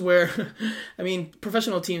 and this is where, I mean,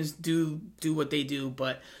 professional teams do what they do,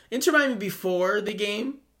 but Inter Miami before the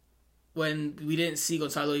game, when we didn't see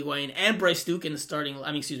Gonzalo Higuain and Bryce Duke in the starting,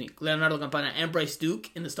 Leonardo Campana and Bryce Duke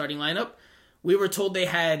in the starting lineup, we were told they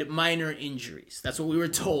had minor injuries. That's what we were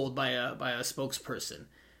told by a spokesperson.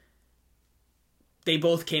 They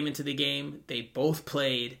both came into the game, they both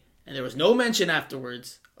played, and there was no mention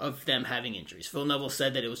afterwards of them having injuries. Phil Neville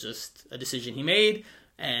said that it was just a decision he made,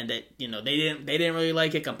 and that they didn't really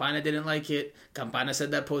like it. Campana didn't like it. Campana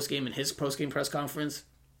said that post game in his post game press conference.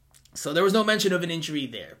 So there was no mention of an injury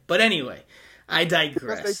there. But anyway, I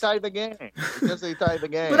digress. Because they tied the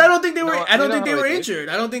game. But I don't think they were. I don't think they were injured.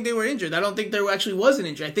 I don't think there actually was an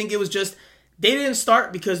injury. I think it was just they didn't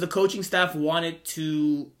start because the coaching staff wanted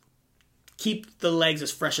to keep the legs as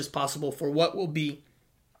fresh as possible for what will be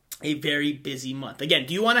a very busy month. Again,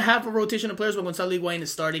 do you want to have a rotation of players when Gonzalo Higuain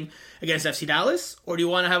is starting against FC Dallas? Or do you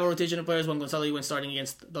want to have a rotation of players when Gonzalo Higuain is starting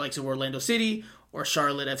against the likes of Orlando City or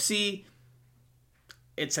Charlotte FC,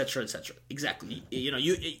 etc., etc.? Exactly.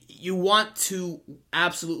 You want to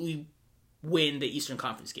absolutely win the Eastern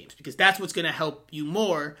Conference games, because that's what's going to help you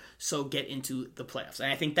more so get into the playoffs.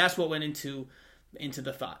 And I think that's what went into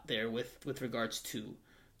the thought there with regards to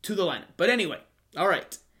the lineup. But anyway, all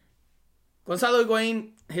right. Gonzalo Higuain,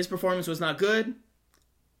 his performance was not good.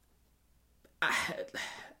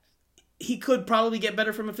 He could probably get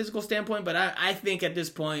better from a physical standpoint, but I think at this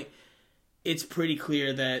point it's pretty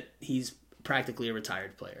clear that he's practically a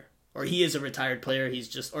retired player. Or he is a retired player.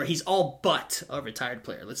 He's all but a retired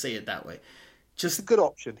player. Let's say it that way. Just a good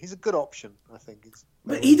option. He's a good option, I think.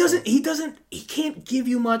 But he can't give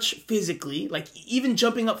you much physically. Like, even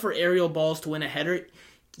jumping up for aerial balls to win a header,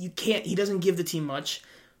 he doesn't give the team much.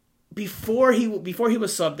 Before he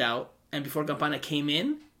was subbed out and before Campana came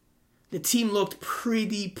in, the team looked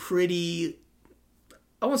pretty,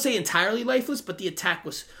 I won't say entirely lifeless, but the attack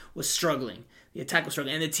was struggling. And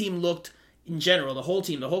the team looked, in general, the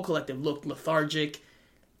whole collective looked lethargic.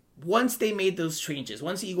 Once they made those changes,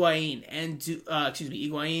 once Higuain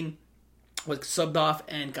was subbed off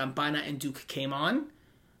and Campana and Duke came on,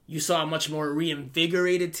 you saw a much more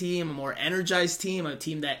reinvigorated team, a more energized team, a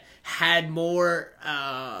team that had more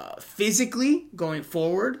physically going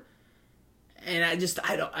forward. And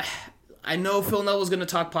I know Phil Neville's going to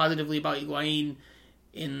talk positively about Higuain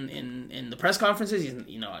in the press conferences.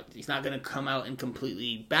 He's not going to come out and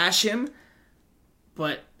completely bash him,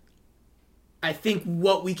 but I think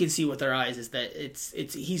what we can see with our eyes is that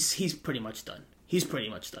he's pretty much done. He's pretty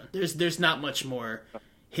much done. There's not much more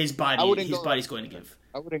his body's going to give.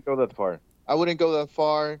 I wouldn't go that far. I wouldn't go that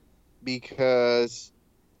far because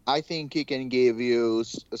I think he can give you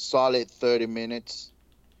a solid 30 minutes.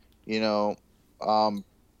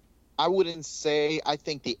 I wouldn't say I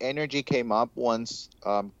think the energy came up once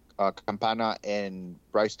Campana and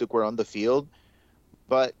Bryce Duke were on the field,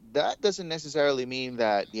 but that doesn't necessarily mean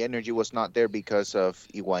that the energy was not there because of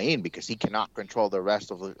Higuain, because he cannot control the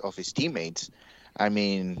rest of his teammates. I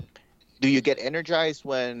mean, do you get energized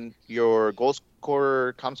when your goal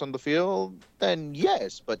scorer comes on the field? Then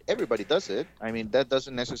yes, but everybody does it. I mean, that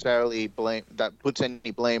doesn't necessarily puts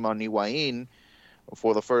any blame on Higuain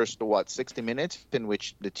for the first 60 minutes in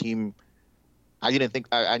which the team.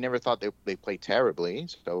 I never thought they played terribly.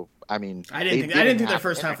 So I mean, I didn't think their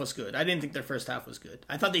first half was good.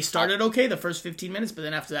 I thought they started okay the first 15 minutes, but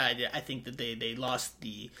then after that, I think that they lost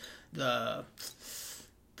the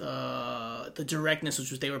directness which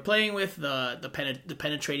was they were playing with, the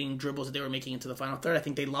penetrating dribbles that they were making into the final third. I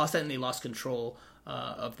think they lost that and they lost control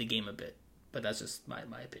of the game a bit. But that's just my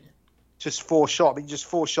opinion. Just 4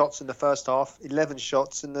 shots in the first half, 11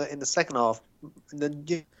 shots in the second half. And then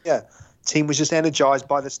team was just energized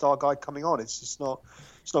by the star guy coming on. It's not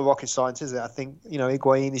rocket science, is it? I think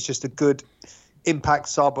Higuain is just a good impact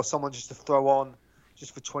sub or someone just to throw on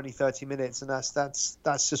just for 20-30 minutes, and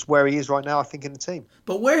that's just where he is right now, I think, in the team.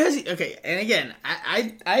 But where has he? Okay, and again,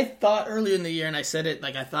 I thought earlier in the year, and I said it,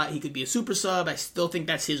 like I thought he could be a super sub. I still think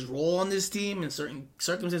that's his role on this team. In certain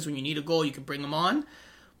circumstances, when you need a goal, you can bring him on.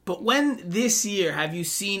 But when this year have you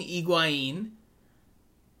seen Higuain,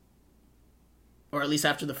 or at least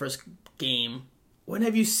after the first game, when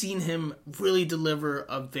have you seen him really deliver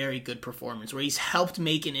a very good performance where he's helped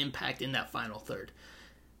make an impact in that final third?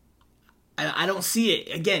 I don't see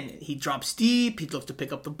it. Again, he drops deep. He looks to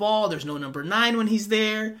pick up the ball. There's no number 9 when he's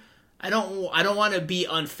there. I don't want to be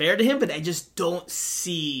unfair to him, but I just don't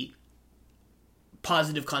see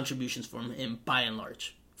positive contributions from him by and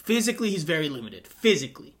large. Physically, he's very limited.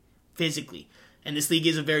 Physically. And this league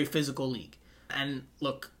is a very physical league. And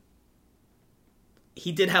look,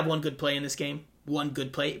 he did have one good play in this game. One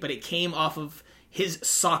good play, but it came off of his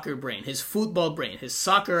soccer brain, his football brain, his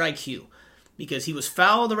soccer IQ. Because he was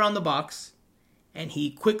fouled around the box, and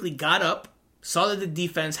he quickly got up, saw that the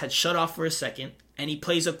defense had shut off for a second, and he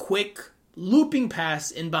plays a quick looping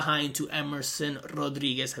pass in behind to Emerson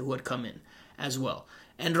Rodriguez, who had come in as well.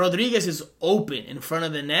 And Rodriguez is open in front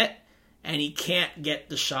of the net, and he can't get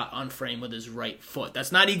the shot on frame with his right foot.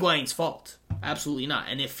 That's not Higuain's fault. Absolutely not.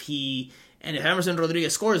 And if Emerson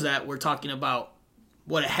Rodriguez scores that, we're talking about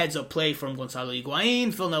what a heads-up play from Gonzalo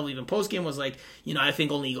Higuain. Phil Neville even post-game was like, I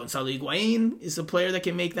think only Gonzalo Higuain is the player that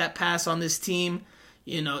can make that pass on this team.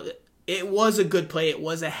 It was a good play. It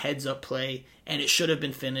was a heads-up play, and it should have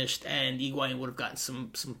been finished, and Higuain would have gotten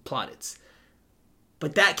some plaudits.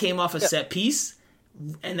 But that came off a set piece,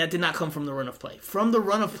 and that did not come from the run of play. From the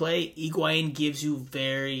run of play, Higuain gives you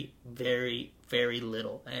very, very, very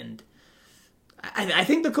little, and I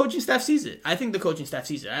think the coaching staff sees it. I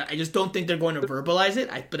just don't think they're going to verbalize it,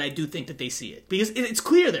 but I do think that they see it. Because it's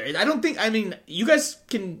clear there. You guys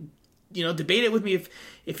can, debate it with me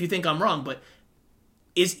if you think I'm wrong, but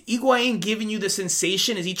is Higuain giving you the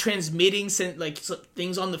sensation? Is he transmitting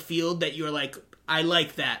things on the field that you're like, I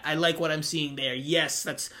like that. I like what I'm seeing there. Yes,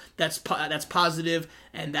 that's positive,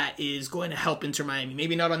 and that is going to help Inter Miami.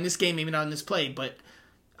 Maybe not on this game, maybe not on this play, but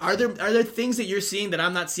Are there things that you're seeing that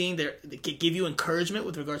I'm not seeing that give you encouragement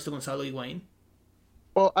with regards to Gonzalo Higuain?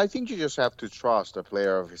 Well, I think you just have to trust a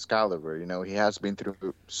player of his caliber. He has been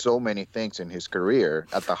through so many things in his career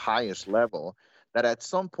at the highest level that at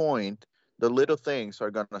some point the little things are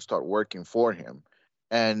going to start working for him.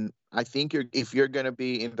 And I think if you're going to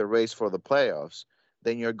be in the race for the playoffs,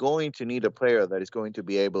 then you're going to need a player that is going to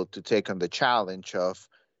be able to take on the challenge of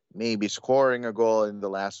maybe scoring a goal in the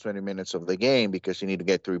last 20 minutes of the game because you need to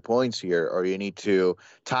get 3 points here, or you need to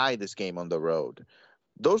tie this game on the road.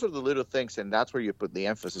 Those are the little things, and that's where you put the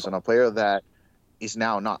emphasis on a player that is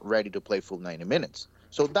now not ready to play full 90 minutes.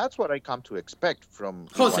 So that's what I come to expect from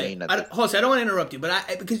Jose. I don't want to interrupt you, but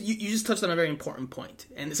because you just touched on a very important point,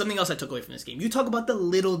 and something else I took away from this game. You talk about the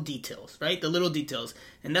little details, right? The little details,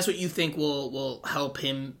 and that's what you think will help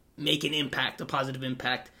him make an impact, a positive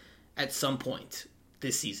impact, at some point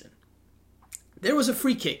this season. There was a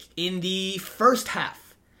free kick in the first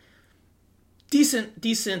half. Decent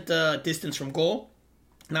distance from goal.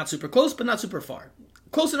 Not super close, but not super far.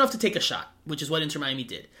 Close enough to take a shot, which is what Inter Miami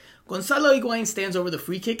did. Gonzalo Higuain stands over the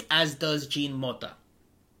free kick, as does Jean Mota.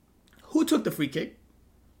 Who took the free kick?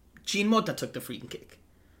 Jean Mota took the free kick.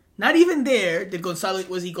 Not even there was Gonzalo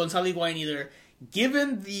Higuain either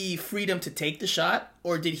given the freedom to take the shot,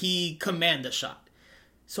 or did he command the shot?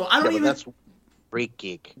 So I don't even... That's free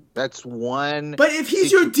kick. That's one... But if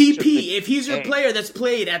he's your DP, if he's your player that's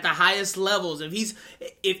played at the highest levels,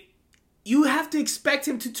 if you have to expect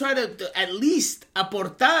him to try to at least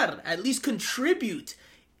aportar, at least contribute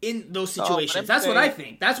in those situations. That's what I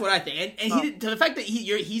think. And to the fact that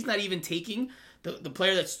he's not even taking the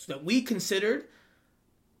player that we considered,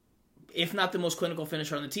 if not the most clinical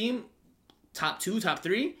finisher on the team, top 2, top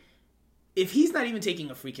 3, if he's not even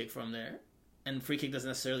taking a free kick from there, and free kick doesn't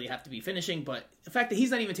necessarily have to be finishing, but the fact that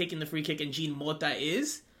he's not even taking the free kick and Jean Mota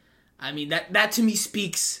is, I mean, that to me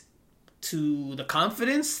speaks to the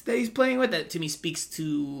confidence that he's playing with. That to me speaks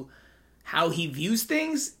to how he views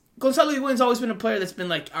things. Gonzalo Higuain's always been a player that's been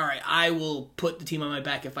like, all right, I will put the team on my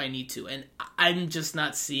back if I need to. And I'm just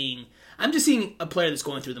seeing a player that's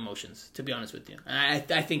going through the motions, to be honest with you. And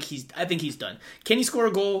I think he's done. Can he score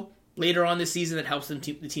a goal later on this season that helps the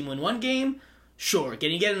team win one game? Sure.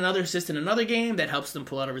 Can he get another assist in another game that helps them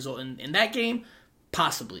pull out a result in that game?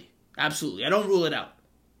 Possibly. Absolutely. I don't rule it out.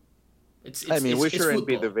 We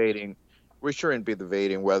shouldn't be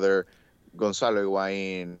debating whether Gonzalo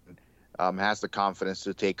Higuain has the confidence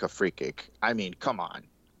to take a free kick. I mean, come on.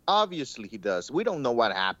 Obviously he does. We don't know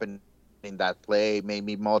what happened in that play.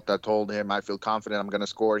 Maybe Mota told him, I feel confident I'm going to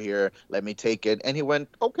score here. Let me take it. And he went,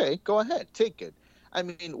 okay, go ahead, take it. I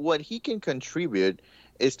mean, what he can contribute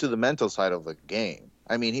is to the mental side of the game.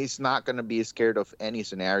 I mean, he's not going to be scared of any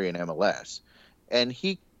scenario in MLS. And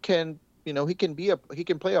he can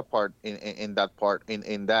play a part in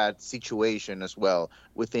that situation as well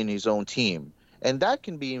within his own team. And that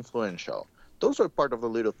can be influential. Those are part of the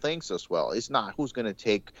little things as well. It's not who's going to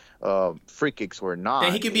take free kicks or not.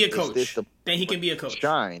 Then he can be a coach.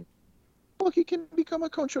 Shine. Well, he can become a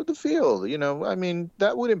coach of the field. I mean,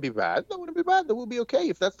 that wouldn't be bad. That would be okay.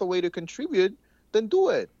 If that's the way to contribut, then do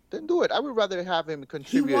it. I would rather have him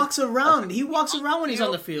contribute. He walks around when he's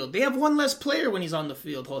on the field. They have one less player when he's on the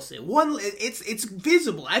field, Jose. It's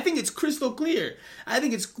visible. I think it's crystal clear. I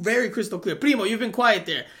think it's very crystal clear. Primo, you've been quiet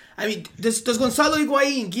there. I mean, does Gonzalo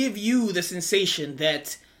Higuain give you the sensation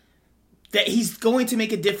that he's going to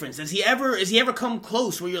make a difference? Has he ever come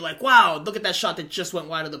close where you're like, wow, look at that shot that just went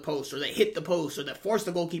wide of the post, or that hit the post, or that forced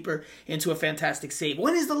the goalkeeper into a fantastic save?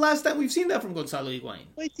 When is the last time we've seen that from Gonzalo Higuain?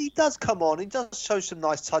 Well, he does come on. He does show some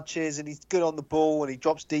nice touches, and he's good on the ball, and he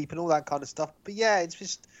drops deep and all that kind of stuff. But yeah,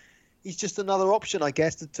 he's just another option, I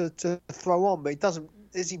guess, to throw on. But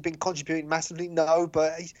has he been contributing massively? No,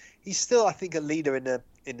 but he's still, I think, a leader in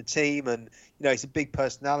the team, and he's a big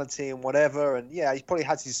personality and whatever. And yeah, he probably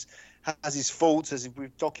has his faults, as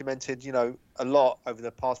we've documented, a lot over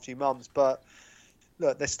the past few months. But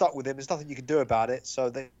look, they're stuck with him. There's nothing you can do about it. So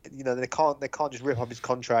they can't just rip up his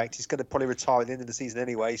contract. He's going to probably retire at the end of the season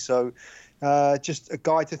anyway. So just a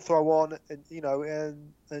guy to throw on,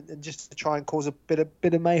 and just to try and cause a bit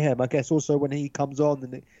of mayhem, I guess. Also, when he comes on,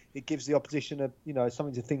 and it gives the opposition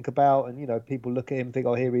something to think about, and people look at him and think,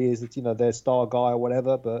 oh, here he is, their star guy or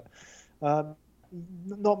whatever. But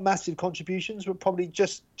not massive contributions, but probably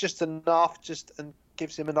just enough, and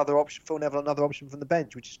gives him another option from the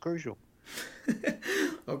bench, which is crucial.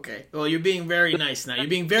 Okay. Well, you're being very nice now. You're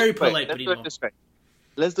being very polite, Primo.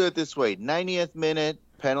 Let's do it this way. 90th minute,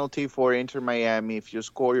 penalty for Inter Miami. If you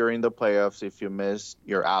score, you're in the playoffs. If you miss,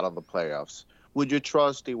 you're out of the playoffs. Would you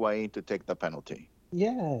trust Higuain to take the penalty?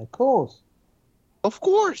 Yeah, of course. Of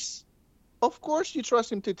course you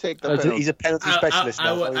trust him to take the penalty. He's a penalty specialist.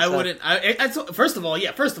 I wouldn't. First of all,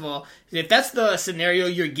 if that's the scenario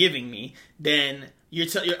you're giving me, then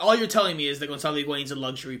all you're telling me is that Gonzalo Higuain's a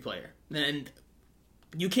luxury player. And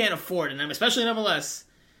you can't afford, and especially in MLS,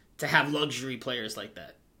 to have luxury players like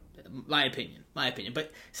that. My opinion.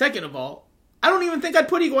 But second of all, I don't even think I'd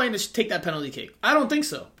put Higuain to take that penalty kick. I don't think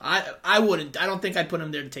so. I wouldn't. I don't think I'd put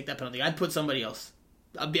him there to take that penalty. I'd put somebody else.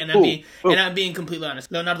 I'm being completely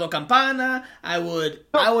honest. Leonardo Campana. I would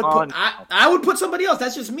put somebody else.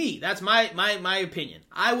 That's just me. That's my opinion.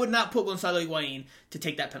 I would not put Gonzalo Higuain to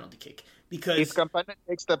take that penalty kick, because if Campana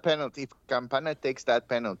takes that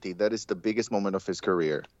penalty, that is the biggest moment of his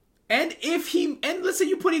career. And let's say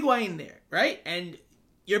you put Higuain there, right? And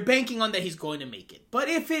you're banking on that he's going to make it. But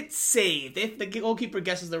if it's saved, if the goalkeeper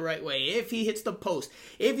guesses the right way, if he hits the post,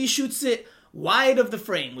 if he shoots it wide of the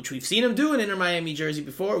frame, which we've seen him do in Inter Miami jersey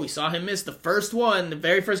before. We saw him miss the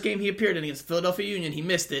very first game he appeared in against Philadelphia Union. He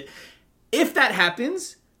missed it. If that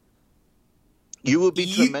happens, You will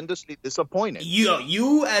be tremendously disappointed.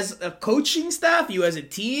 You as a coaching staff, you as a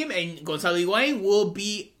team, and Gonzalo Higuain will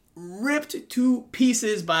be ripped to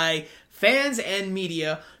pieces by fans and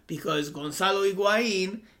media because Gonzalo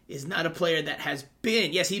Higuain is not a player that has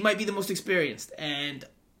been, yes, he might be the most experienced and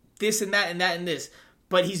this and that and that and this,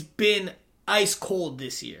 but he's been ice cold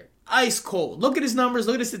this year. Ice cold. Look at his numbers,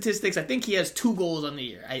 look at his statistics. I think he has 2 goals on the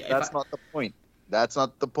year. That's not the point. That's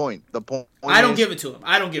not the point. The point I don't give it to him.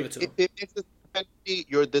 I don't give it to him. If it's a penalty,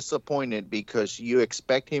 you're disappointed because you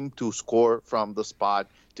expect him to score from the spot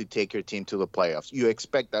to take your team to the playoffs. You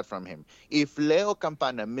expect that from him. If Leo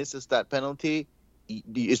Campana misses that penalty,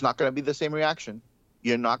 it's not going to be the same reaction.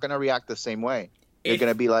 You're not going to react the same way. You're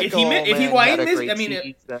going to be like, if Higuain misses, I mean,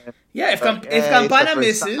 if Campana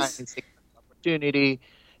misses, opportunity.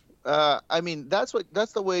 I mean, that's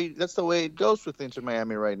the way it goes with Inter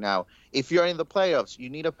Miami right now. If you're in the playoffs, you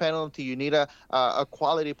need a penalty. You need a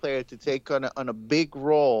quality player to take on a big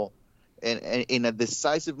role in a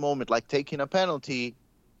decisive moment, like taking a penalty.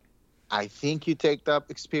 I think you take that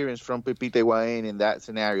experience from Pepito Higuain in that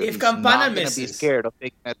scenario. If Campana misses, he's not going to be scared of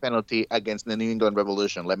taking that penalty against the New England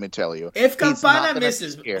Revolution. Let me tell you. If Campana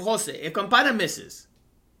misses, Jose, if Campana misses,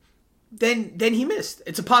 then he missed.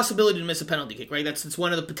 It's a possibility to miss a penalty kick, right? It's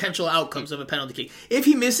one of the potential outcomes of a penalty kick. If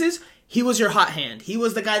he misses, he was your hot hand. He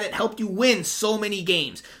was the guy that helped you win so many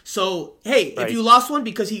games. So, hey, if you lost one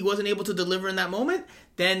because he wasn't able to deliver in that moment,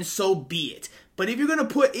 then so be it. But if you're going to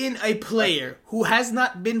put in a player who has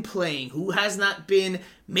not been playing, who has not been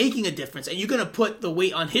making a difference, and you're going to put the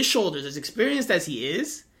weight on his shoulders, as experienced as he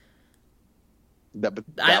is,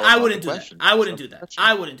 I wouldn't do that. I wouldn't do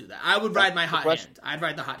that. I would ride my hot hand. I'd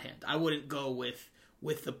ride the hot hand. I wouldn't go with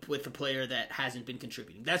the player that hasn't been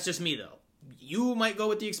contributing. That's just me, though. You might go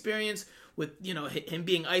with the experience, with him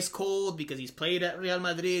being ice cold because he's played at Real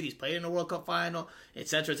Madrid, he's played in a World Cup final,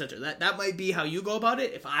 etc., etc. That might be how you go about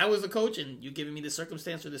it. If I was the coach and you're giving me this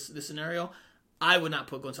circumstance or this scenario, I would not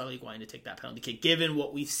put Gonzalo Higuain to take that penalty kick, given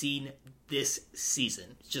what we've seen this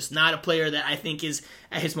season. It's just not a player that I think is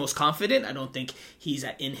at his most confident. I don't think he's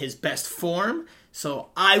in his best form. So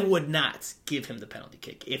I would not give him the penalty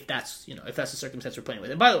kick if that's the circumstance we're playing with.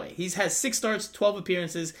 And by the way, he's has 6 starts, 12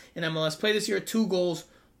 appearances in MLS play this year, 2 goals,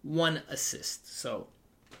 1 assist. So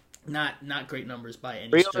not great numbers by any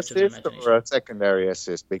real stretch of the assist imagination. or a secondary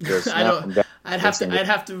assist, because I'd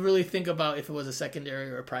have to really think about if it was a secondary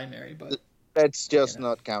or a primary, but let's just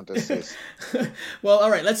not count assist. Well,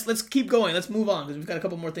 all right, let's keep going. Let's move on because we've got a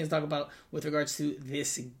couple more things to talk about with regards to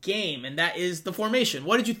this game, and that is the formation.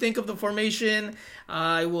 What did you think of the formation?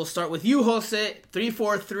 I will start with you, Jose.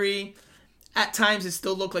 3-4-3. At times, it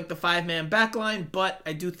still looked like the 5-man backline, but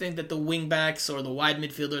I do think that the wingbacks or the wide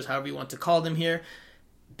midfielders, however you want to call them here,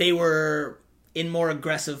 they were in more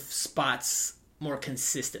aggressive spots more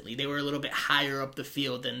consistently. They were a little bit higher up the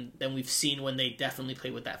field than we've seen when they definitely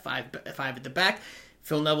played with that five at the back.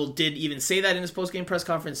 Phil Neville did even say that in his post-game press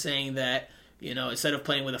conference, saying that, instead of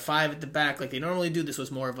playing with a 5 at the back like they normally do, this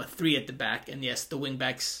was more of a 3 at the back. And yes, the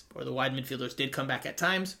wingbacks or the wide midfielders did come back at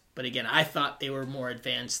times. But again, I thought they were more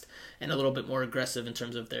advanced and a little bit more aggressive in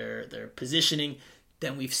terms of their positioning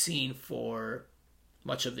than we've seen for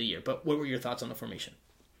much of the year. But what were your thoughts on the formation?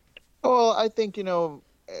 Well, I think,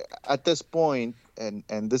 at this point,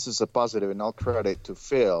 and this is a positive, and all credit to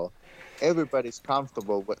Phil, everybody's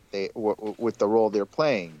comfortable with the role they're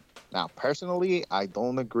playing. Now, personally, I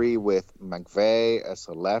don't agree with McVey as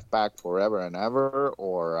a left back forever and ever,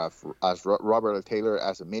 or as Robert Taylor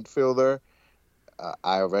as a midfielder.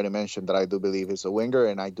 I already mentioned that I do believe he's a winger,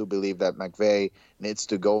 and I do believe that McVey needs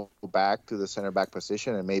to go back to the center back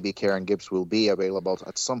position, and maybe Kieran Gibbs will be available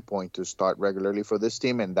at some point to start regularly for this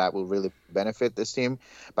team, and that will really benefit this team.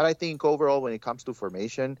 But I think overall, when it comes to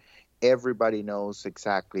formation, everybody knows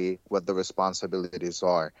exactly what the responsibilities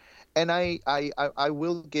are. And I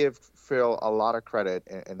will give Phil a lot of credit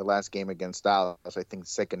in the last game against Dallas. I think the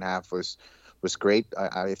second half was great.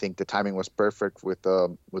 I think the timing was perfect with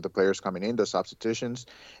the players coming in, the substitutions,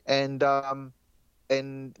 and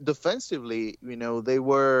defensively, they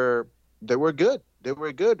were good. They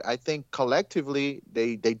were good. I think collectively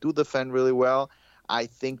they do defend really well. I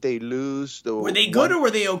think they lose the. Were they good or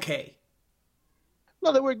were they okay?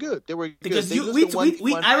 No, they were good. They were because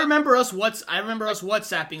good. I remember us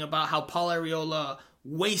WhatsApping about how Paul Arriola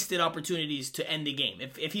wasted opportunities to end the game.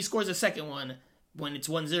 If he scores a second one when it's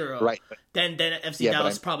 1-0, right, then FC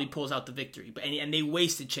Dallas probably pulls out the victory. And they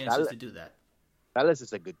wasted chances to do that. Dallas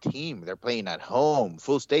is a good team. They're playing at home,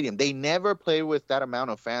 full stadium. They never play with that amount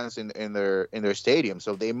of fans in their stadium,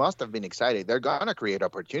 so they must have been excited. They're gonna create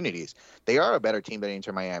opportunities. They are a better team than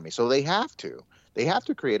Inter Miami, so they have to. They have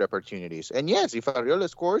to create opportunities. And yes, if Arriola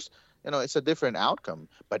scores, it's a different outcome.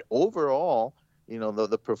 But overall,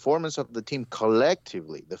 the performance of the team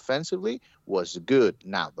collectively, defensively, was good.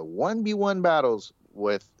 Now, the 1v1 battles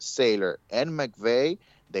with Sailor and McVay,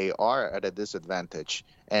 they are at a disadvantage.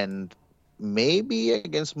 And maybe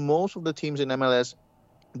against most of the teams in MLS,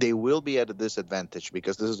 they will be at a disadvantage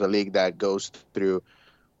because this is a league that goes through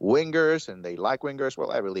wingers and they like wingers.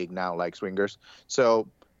 Well, every league now likes wingers. So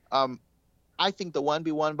I think the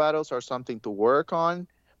 1v1 battles are something to work on.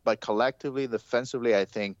 But collectively, defensively, I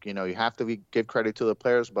think, you have to give credit to the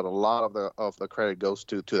players, but a lot of the credit goes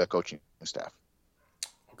to the coaching staff.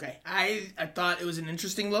 Okay. I thought it was an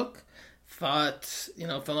interesting look. Thought,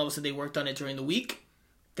 Phil said they worked on it during the week.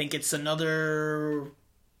 Think it's another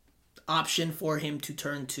option for him to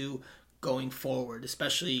turn to going forward,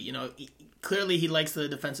 especially, clearly he likes the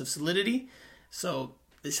defensive solidity. So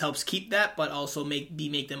this helps keep that, but also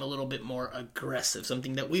make them a little bit more aggressive,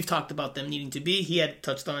 something that we've talked about them needing to be. He had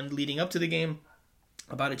touched on leading up to the game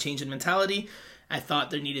about a change in mentality. I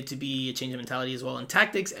thought there needed to be a change in mentality as well in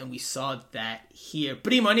tactics, and we saw that here.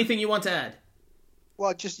 Primo, anything you want to add?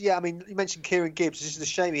 Well, you mentioned Kieran Gibbs. It's just a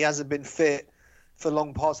shame he hasn't been fit for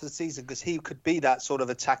long parts of the season because he could be that sort of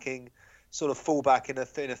attacking sort of fullback in a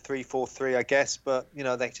 3-4-3, I guess. But,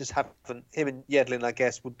 they just haven't. Him and Yedlin, I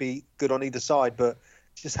guess, would be good on either side, but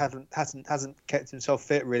just hasn't kept himself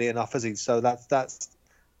fit really enough, has he? So that's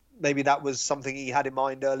maybe that was something he had in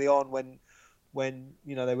mind early on when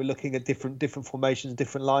they were looking at different formations,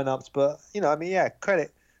 different lineups. But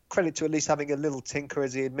credit to at least having a little tinker,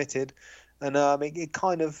 as he admitted, and it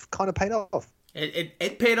kind of paid off.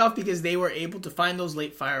 It paid off because they were able to find those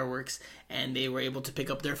late fireworks and they were able to pick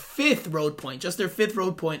up their fifth road point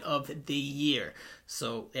of the year.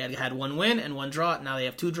 So they had one win and one draw. Now they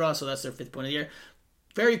have two draws, so that's their fifth point of the year.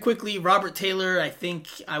 Very quickly, Robert Taylor, I think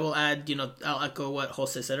I will add, I'll echo what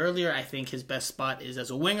Jose said earlier. I think his best spot is as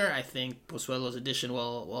a winger. I think Pozuelo's addition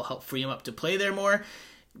will help free him up to play there more.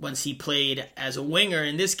 Once he played as a winger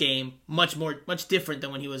in this game, much different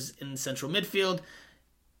than when he was in central midfield.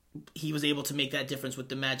 He was able to make that difference with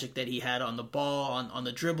the magic that he had on the ball, on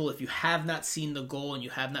the dribble. If you have not seen the goal and you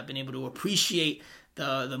have not been able to appreciate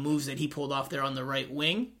the moves that he pulled off there on the right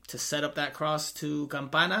wing to set up that cross to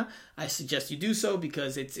Campana, I suggest you do so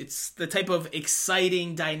because it's the type of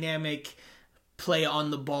exciting, dynamic play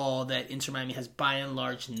on the ball that Inter Miami has by and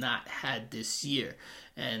large not had this year.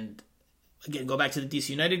 And again, go back to the DC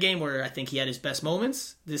United game where I think he had his best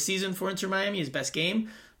moments this season for Inter Miami, his best game,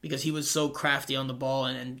 because he was so crafty on the ball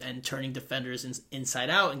and turning defenders inside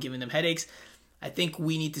out and giving them headaches. I think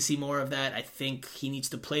we need to see more of that. I think he needs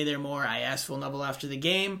to play there more. I asked Phil Neville after the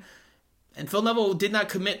game, and Phil Neville did not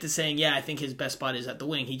commit to saying, I think his best spot is at the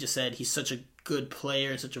wing. He just said he's such a good player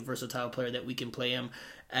and such a versatile player that we can play him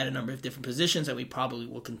at a number of different positions, and we probably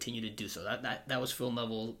will continue to do so. That was Phil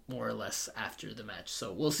Neville more or less after the match.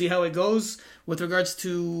 So we'll see how it goes with regards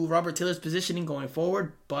to Robert Taylor's positioning going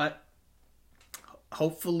forward, but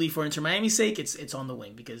hopefully for Inter Miami's sake, it's on the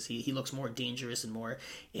wing because he looks more dangerous and more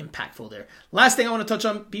impactful there. Last thing I want to touch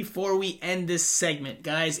on before we end this segment,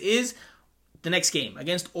 guys, is the next game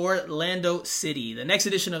against Orlando City. The next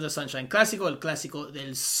edition of the Sunshine Clásico, El Clásico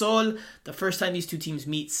del Sol. The first time these two teams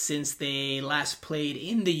meet since they last played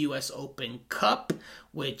in the U.S. Open Cup,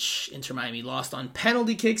 which Inter Miami lost on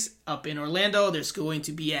penalty kicks up in Orlando. There's going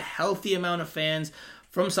to be a healthy amount of fans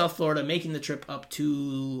from South Florida making the trip up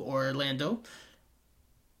to Orlando.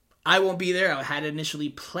 I won't be there. I had initially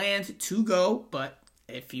planned to go, but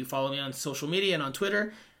if you follow me on social media and on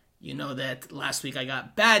Twitter, you know that last week I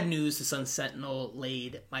got bad news. The Sun Sentinel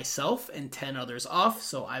laid myself and 10 others off,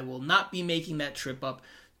 so I will not be making that trip up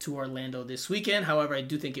to Orlando this weekend. However, I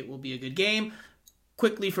do think it will be a good game.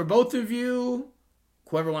 Quickly for both of you,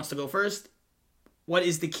 whoever wants to go first, what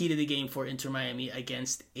is the key to the game for Inter Miami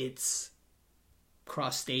against its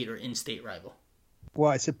cross-state or in-state rival?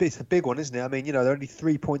 Well, it's a big one, isn't it? I mean, they're only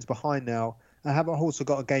 3 points behind now. I have also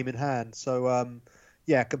got a game in hand. So,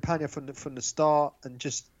 Campana from the start, and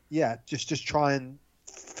just try and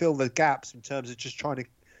fill the gaps in terms of just trying to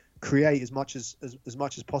create as much as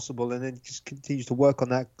possible, and then just continues to work on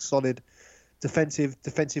that solid defensive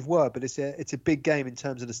work. But it's a big game in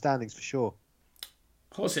terms of the standings for sure.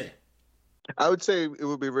 Jose. I would say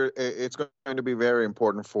it's going to be very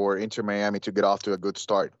important for Inter Miami to get off to a good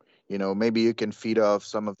start. Maybe you can feed off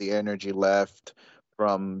some of the energy left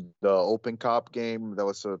from the Open Cup game.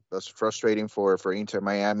 That's frustrating for Inter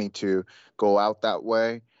Miami to go out that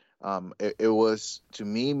way. It was, to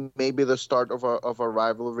me, maybe the start of a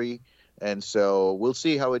rivalry. And so we'll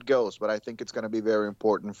see how it goes. But I think it's going to be very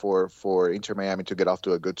important for Inter Miami to get off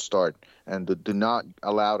to a good start and do not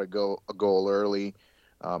allow a goal early.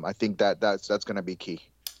 I think that's going to be key.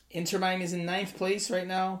 Inter Miami is in 9th place right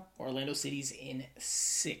now. Orlando City's in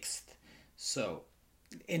 6th. So,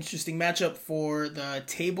 interesting matchup for the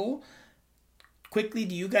table. Quickly,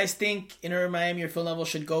 do you guys think Inter Miami or Phil Neville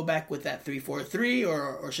should go back with that 3-4-3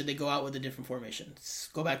 or should they go out with a different formation? Let's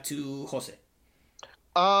go back to Jose.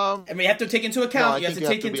 I mean, you have to take into account. You have to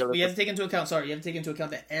take into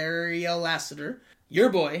account that Ariel Lassiter, your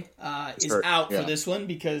boy, is out for this one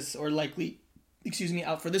because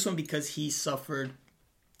he suffered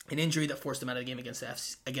an injury that forced him out of the game against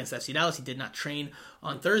FC Dallas. He did not train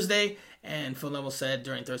on Thursday, and Phil Neville said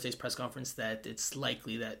during Thursday's press conference that it's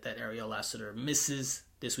likely that Ariel Lassiter misses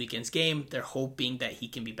this weekend's game. They're hoping that he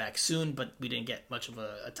can be back soon, but we didn't get much of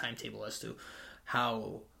a timetable as to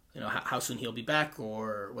how soon he'll be back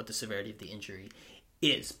or what the severity of the injury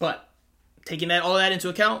is. But taking all that into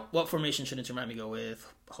account, what formation should Inter Miami go with,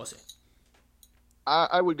 Jose?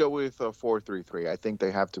 I would go with 4-3-3. I think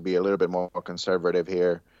they have to be a little bit more conservative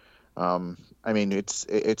here. I mean, it's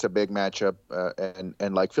a big matchup,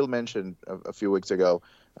 and like Phil mentioned a few weeks ago,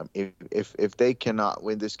 if they cannot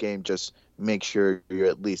win this game, just make sure you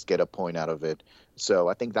at least get a point out of it. So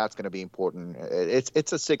I think that's going to be important.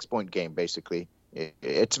 It's a 6-point game basically.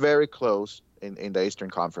 It's very close in the Eastern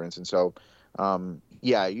Conference, and so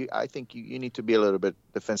I think you need to be a little bit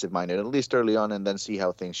defensive minded at least early on, and then see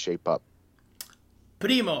how things shape up.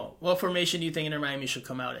 Primo, what formation do you think Inter Miami should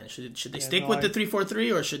come out in? Should they stick with the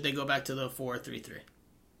 3-4-3 or should they go back to the 4-3-3?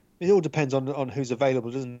 It all depends on who's available,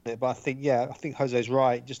 doesn't it? But I think Jose's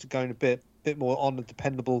right. Just to go in a bit more on the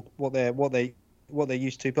dependable what they're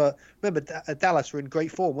used to. But remember, Dallas were in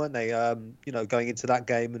great form, weren't they? Going into that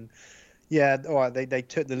game, and all right, they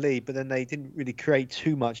took the lead, but then they didn't really create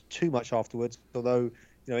too much afterwards. Although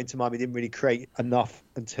Inter Miami didn't really create enough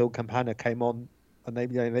until Campana came on. And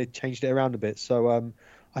they changed it around a bit. So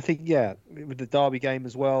I think with the derby game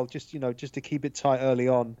as well, just to keep it tight early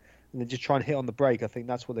on, and then just try and hit on the break. I think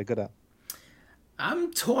that's what they're good at.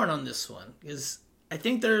 I'm torn on this one because I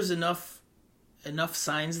think there's enough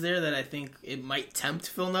signs there that I think it might tempt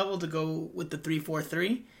Phil Neville to go with the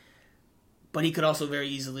 3-4-3. But he could also very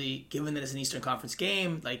easily, given that it's an Eastern Conference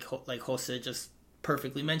game, like Jose just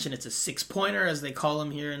perfectly mentioned, it's a 6-pointer as they call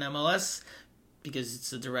him here in MLS. Because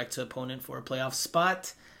it's a direct opponent for a playoff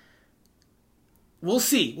spot. We'll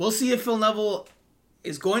see. We'll see if Phil Neville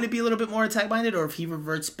is going to be a little bit more attack-minded or if he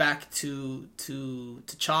reverts back to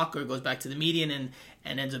chalk or goes back to the median and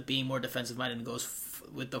ends up being more defensive-minded and goes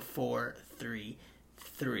with the 4-3-3.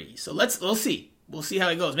 So we'll see. We'll see how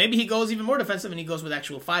it goes. Maybe he goes even more defensive and he goes with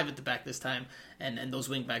actual 5 at the back this time and those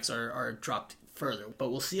wing-backs are dropped further. But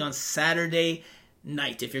we'll see on Saturday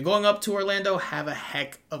night. If you're going up to Orlando, have a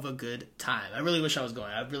heck of a good time. I really wish I was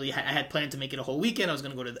going. I had planned to make it a whole weekend. I was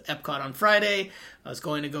going to go to the Epcot on Friday. I was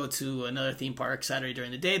going to go to another theme park Saturday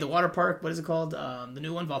during the day, the water park. What is it called? The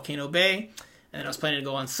new one, Volcano Bay. And I was planning to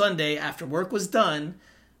go on Sunday after work was done,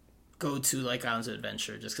 go to like Islands of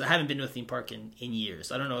Adventure, just because I haven't been to a theme park in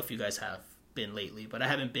years. I don't know if you guys have been lately, but I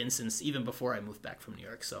haven't been since even before I moved back from New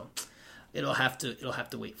York. So it'll have to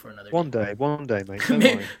wait for another one day,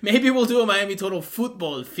 mate. Maybe we'll do a Miami Total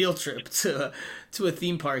football field trip to a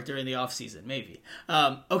theme park during the off season. Maybe.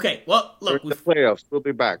 Okay. Well, look, the playoffs. We'll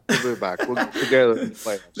be back. We'll get together in the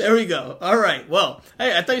playoffs. There we go. All right. Well,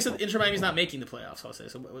 hey, I thought you said Inter Miami's not making the playoffs, Jose.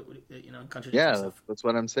 So contradict yourself. That's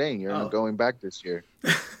what I'm saying. You're not going back this year.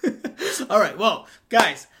 All right. Well,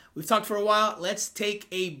 guys, we've talked for a while. Let's take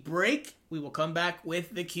a break. We will come back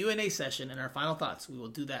with the Q&A session and our final thoughts. We will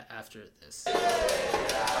do that after this.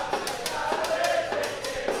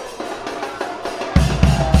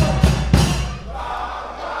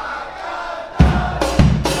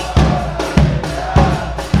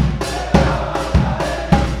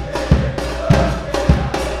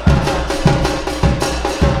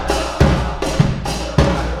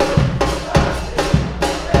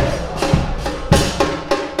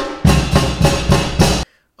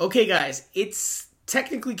 Okay, guys, it's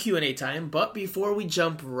technically Q&A time, but before we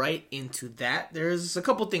jump right into that, there's a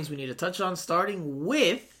couple things we need to touch on, starting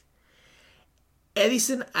with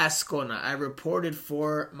Edison Ascona. I reported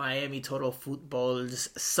for Miami Total Football's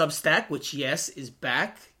Substack, which, yes, is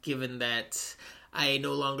back, given that I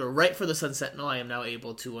no longer write for the Sun Sentinel. I am now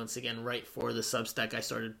able to once again write for the Substack. I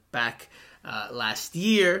started back last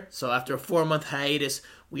year, so after a 4-month hiatus,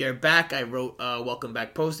 we are back. I wrote a welcome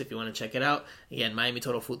back post if you want to check it out. Again,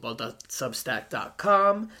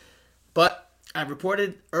 MiamiTotalFootball.substack.com. But I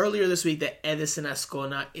reported earlier this week that Edison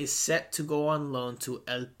Ascona is set to go on loan to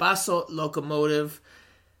El Paso Locomotive.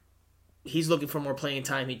 he's looking for more playing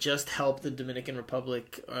time. He just helped the Dominican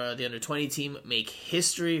Republic, the under-20 team, make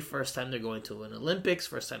history. First time they're going to an Olympics.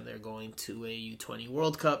 First time they're going to a U20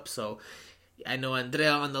 World Cup. So I know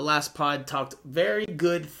Andrea on the last pod talked very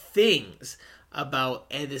good things about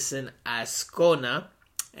Edison Azcona,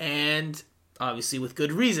 and obviously with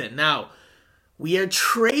good reason. Now, we are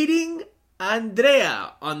trading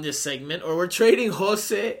Andrea on this segment, or we're trading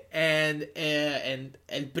Jose and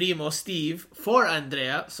El Primo Steve for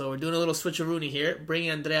Andrea. So we're doing a little switcheroo here, bringing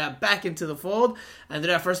Andrea back into the fold.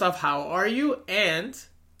 Andrea, first off, how are you? And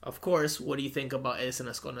of course, what do you think about Edison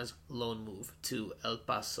Azcona's loan move to El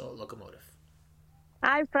Paso Locomotive?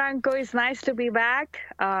 Hi, Franco. It's nice to be back.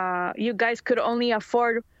 You guys could only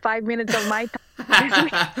afford 5 minutes of my time.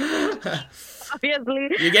 Obviously.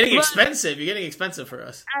 You're getting expensive. You're getting expensive for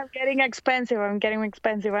us. I'm getting expensive. I'm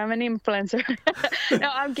an influencer. No,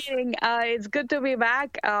 I'm kidding. It's good to be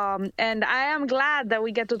back. And I am glad that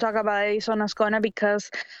we get to talk about Edison Azcona because,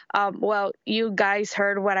 you guys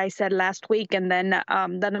heard what I said last week. And then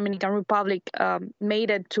the Dominican Republic made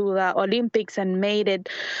it to the Olympics and made it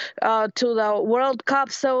to the World Cup.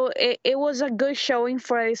 So it was a good showing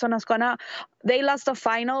for Edison Azcona. They lost the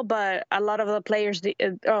final, but a lot of the players,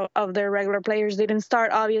 of their regular players, didn't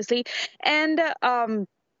start, obviously. And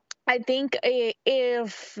I think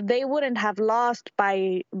if they wouldn't have lost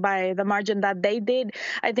by the margin that they did,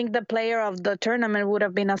 I think the player of the tournament would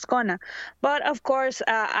have been Azcona. But of course,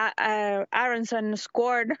 Aronson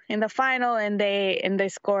scored in the final, and they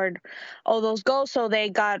scored all those goals, so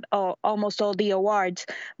they got almost all the awards.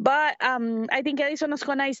 But I think Edison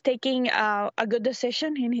Azcona is taking a good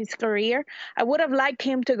decision in his career. I would have liked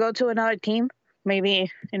him to go to another team,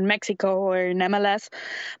 maybe in Mexico or in MLS.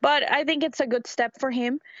 But I think it's a good step for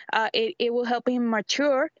him. It will help him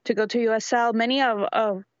mature to go to USL. Many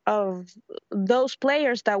of those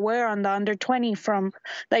players that were on the under-20 from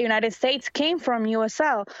the United States came from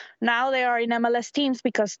USL. Now they are in MLS teams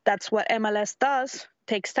because that's what MLS does,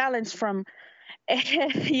 takes talents from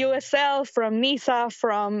USL, from NISA,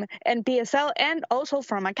 from NPSL, and also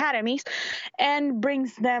from academies, and bring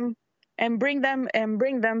them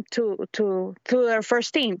to their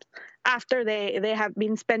first team after they have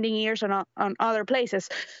been spending years on other places.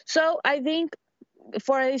 So I think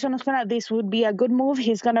for Edison Azcona, this would be a good move.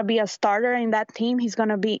 He's going to be a starter in that team. He's going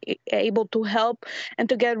to be able to help and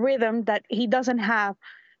to get rhythm that he doesn't have,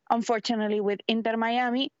 unfortunately, with Inter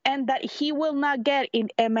Miami, and that he will not get in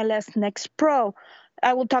MLS Next Pro.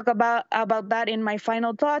 I will talk about that in my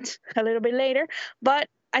final thoughts a little bit later, but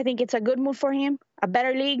I think it's a good move for him, a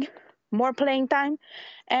better league, more playing time,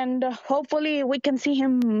 and hopefully we can see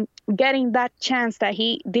him getting that chance that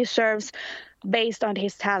he deserves based on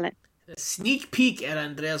his talent. A sneak peek at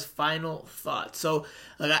Andrea's final thought. So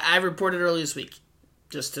I reported earlier this week,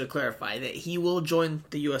 just to clarify, that he will join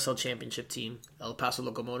the USL Championship team, El Paso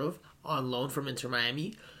Locomotive, on loan from Inter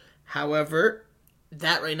Miami. However,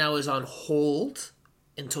 that right now is on hold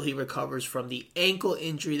until he recovers from the ankle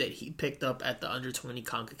injury that he picked up at the Under-20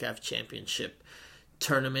 CONCACAF Championship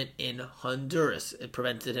tournament in Honduras. It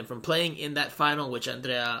prevented him from playing in that final, which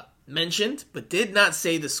Andrea mentioned, but did not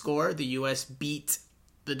say the score. The U.S. beat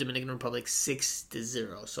the Dominican Republic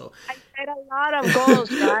 6-0. So I said a lot of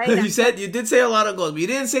goals, right? You did say a lot of goals, but you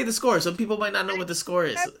didn't say the score. Some people might not know what the score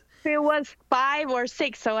is. It was 5 or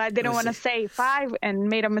 6, so I didn't want to say 5 and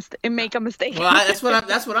make a mistake. Well, that's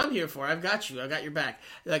what I'm here for. I've got you. I got your back.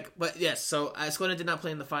 But yes. So Azcona did not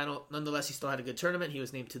play in the final. Nonetheless, he still had a good tournament. He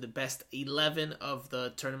was named to the best 11 of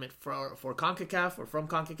the tournament for CONCACAF or from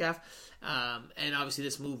CONCACAF. And obviously,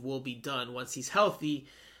 this move will be done once he's healthy,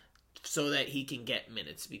 so that he can get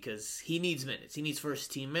minutes, because he needs minutes. He needs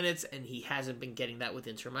first team minutes, and he hasn't been getting that with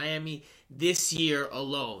Inter Miami. This year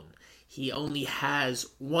alone, he only has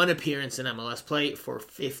one appearance in MLS play for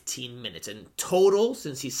 15 minutes. In total,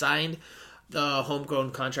 since he signed the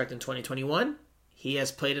homegrown contract in 2021, he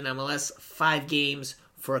has played in MLS 5 games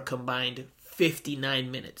for a combined 59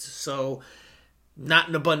 minutes. So not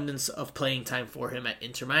an abundance of playing time for him at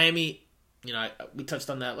Inter Miami. You know, we touched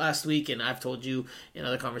on that last week, and I've told you in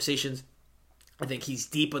other conversations, I think he's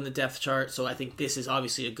deep on the depth chart, so I think this is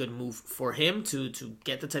obviously a good move for him to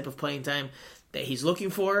get the type of playing time that he's looking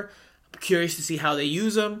for. I'm curious to see how they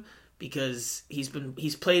use him, because he's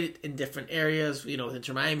played in different areas. You know, with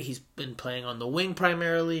Inter Miami, he's been playing on the wing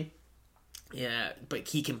primarily. Yeah, but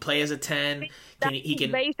he can play as a 10. He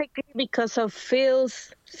can basically, because of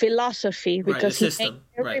Phil's philosophy, because he makes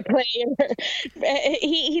every player.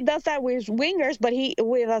 He does that with wingers, but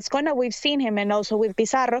with Azcona, we've seen him, and also with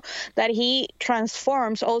Pizarro, that he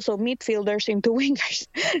transforms also midfielders into wingers.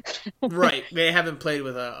 Right, they haven't played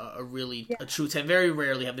with a true 10. Very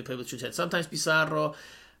rarely have they played with true 10. Sometimes Pizarro,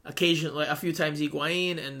 occasionally a few times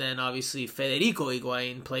Higuain, and then obviously Federico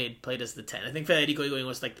Higuain played as the 10. I think Federico Higuain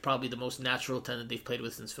was like probably the most natural 10 that they've played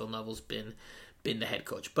with since Phil Neville's been the head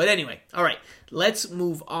coach. But anyway, all right, let's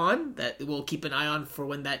move on. That we'll keep an eye on for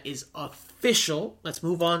when that is official. Let's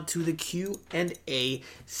move on to the Q&A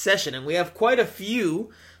session, and we have quite a few.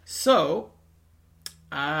 So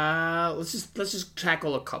let's just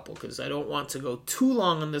tackle a couple because I don't want to go too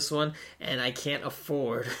long on this one, and I can't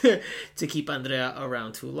afford to keep Andrea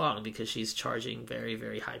around too long because she's charging very,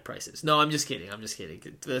 very high prices. No, I'm just kidding.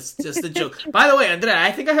 That's just a joke. By the way, Andrea,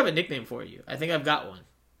 I think I have a nickname for you. I think I've got one.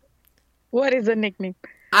 What is the nickname?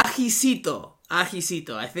 Ajicito. I think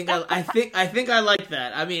I like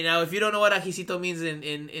that. I mean, now if you don't know what ajicito means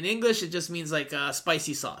in English, it just means like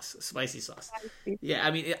spicy sauce. Spicy. Yeah,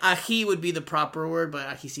 I mean, ají would be the proper word, but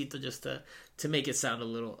ajicito just to make it sound a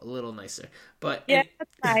little nicer. But yeah,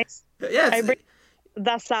 that's nice. Yeah, I bring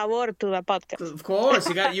the sabor to the podcast. Of course,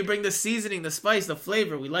 you bring the seasoning, the spice, the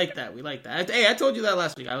flavor. We like that. Hey, I told you that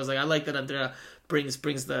last week. I was like, I like that Andrea brings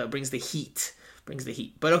the heat.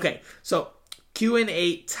 But okay, so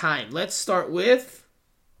Q&A time. Let's start with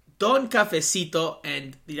Don Cafecito,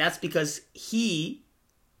 and that's because he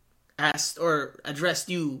asked or addressed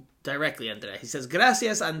you directly, Andrea. He says,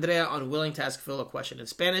 Gracias, Andrea, on willing to ask Phil a question in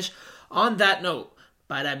Spanish. On that note,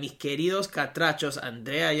 para mis queridos catrachos,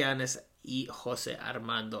 Andrea Llanes y José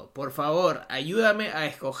Armando, por favor, ayúdame a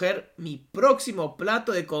escoger mi próximo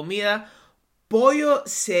plato de comida, pollo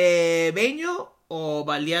cebeño o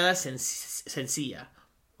baleada sencilla.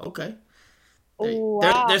 Okay.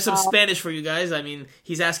 Wow. There's some Spanish for you guys. I mean,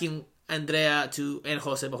 he's asking Andrea and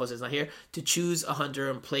Jose, but Jose's not here, to choose a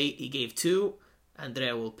Honduran plate. He gave 2.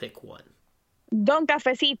 Andrea will pick 1. Don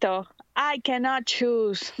Cafecito, I cannot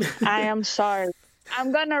choose. I am sorry.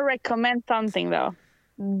 I'm going to recommend something, though.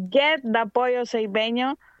 Get the pollo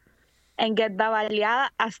cebeño and get the baleada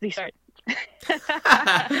as dessert.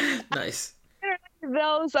 Nice.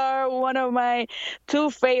 Those are one of my 2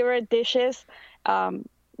 favorite dishes.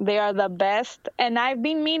 They are the best. And I've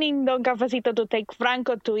been meaning Don Cafecito to take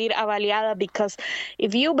Franco to eat a baleada because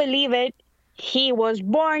if you believe it, he was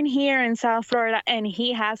born here in South Florida and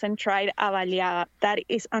he hasn't tried a baleada. That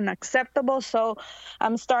is unacceptable. So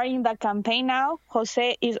I'm starting the campaign now.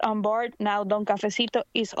 Jose is on board. Now Don Cafecito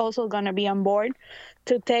is also going to be on board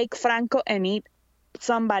to take Franco and eat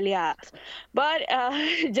some baleadas. But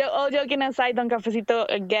all joking aside, Don Cafecito,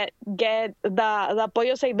 get the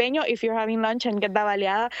pollo cebeño if you're having lunch and get the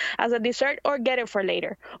baleada as a dessert, or get it for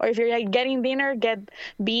later. Or if you're getting dinner,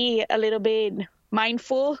 be a little bit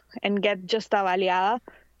mindful and get just a baleada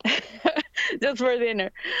just for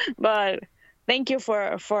dinner. But thank you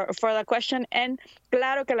for the question, and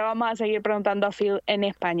claro que le vamos a seguir preguntando a Phil en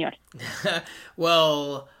español.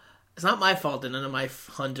 Well, it's not my fault that none of my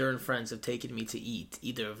Honduran friends have taken me to eat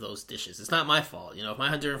either of those dishes. It's not my fault. You know, if my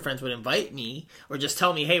Honduran friends would invite me or just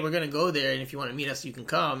tell me, hey, we're going to go there, and if you want to meet us, you can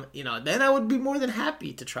come, you know, then I would be more than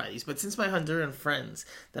happy to try these. But since my Honduran friends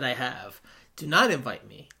that I have do not invite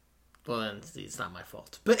me, well, then it's not my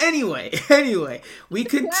fault. But anyway, we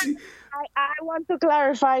could... I want to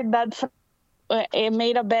clarify that it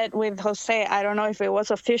made a bet with Jose. I don't know if it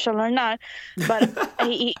was official or not, but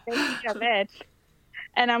he made a bet.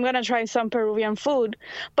 And I'm going to try some Peruvian food.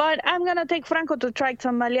 But I'm going to take Franco to try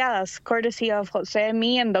some baleadas, courtesy of Jose,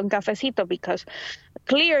 me, and Don Cafecito, because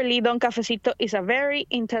clearly Don Cafecito is a very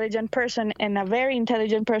intelligent person, and a very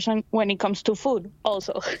intelligent person when it comes to food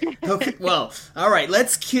also. Okay, well, all right,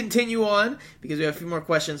 let's continue on, because we have a few more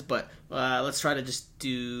questions, but let's try to just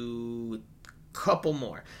do a couple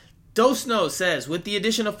more. Dosno says, with the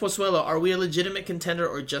addition of Pozuelo, are we a legitimate contender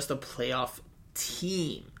or just a playoff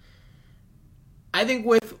team? I think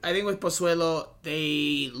with Pozuelo,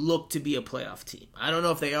 they look to be a playoff team. I don't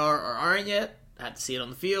know if they are or aren't yet. I have to see it on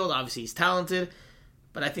the field. Obviously, he's talented,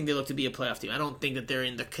 but I think they look to be a playoff team. I don't think that they're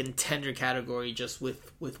in the contender category just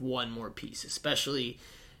with one more piece, especially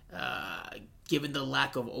given the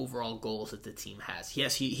lack of overall goals that the team has.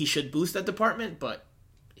 Yes, he should boost that department, but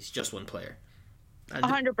he's just one player.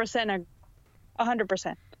 100%.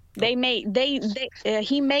 100%.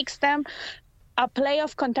 He makes them a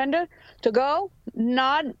playoff contender to go,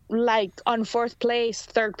 not like on 4th place,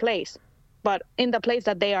 3rd place, but in the place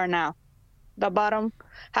that they are now, the bottom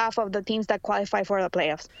half of the teams that qualify for the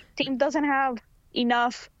playoffs. Team doesn't have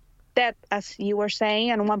enough depth, as you were saying,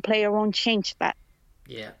 and one player won't change that.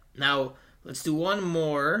 Yeah. Now let's do one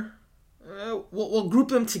more. We'll group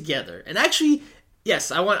them together. And actually, yes,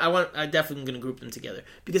 I definitely going to group them together,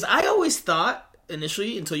 because I always thought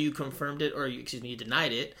initially, until you confirmed it, or you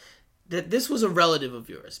denied it, that this was a relative of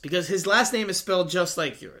yours, because his last name is spelled just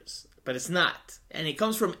like yours. but it's not. And it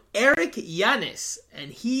comes from Eric Yanis,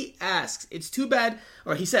 and he asks, he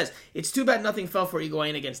says, it's too bad nothing fell for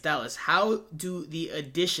Higuain against Dallas. How do the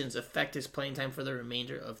additions affect his playing time for the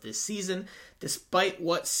remainder of this season? Despite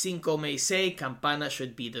what Cinco may say, Campana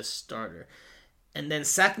should be the starter. And then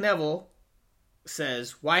Zach Neville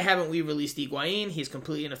says, why haven't we released Higuain? He's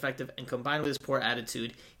completely ineffective, and combined with his poor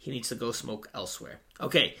attitude, he needs to go smoke elsewhere.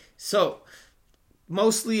 Okay, so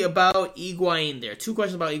mostly about Higuain there. 2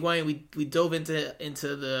 questions about Higuain. We dove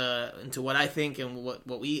into what I think and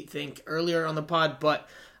what we think earlier on the pod, but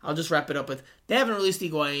I'll just wrap it up with, they haven't released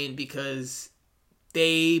Higuain because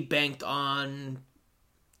they banked on,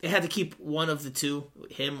 they had to keep one of the two,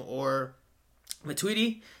 him or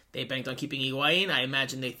Matuidi. They banked on keeping Higuain. I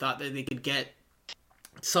imagine they thought that they could get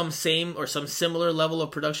some similar level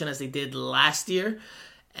of production as they did last year,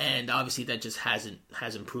 and obviously that just hasn't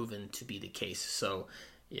proven to be the case. So,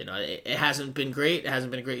 it hasn't been great. It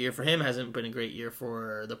hasn't been a great year for him. It hasn't been a great year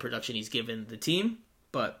for the production he's given the team.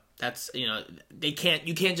 But that's, you can't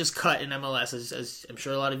just cut in MLS, as I'm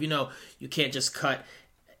sure a lot of you know. You can't just cut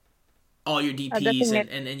all your DPs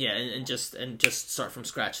and just start from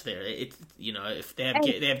scratch there. If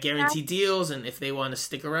they have guaranteed deals, and if they want to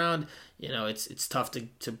stick around, it's tough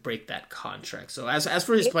to break that contract. So as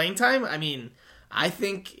for his playing time, I mean, I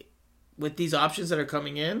think with these options that are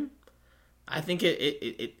coming in, I think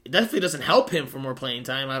it definitely doesn't help him for more playing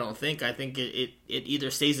time. I don't think. I think it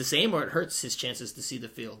either stays the same or it hurts his chances to see the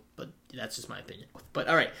field. But that's just my opinion. But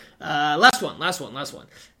all right, last one,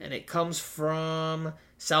 and it comes from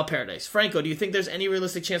Sal Paradise. Franco, do you think there's any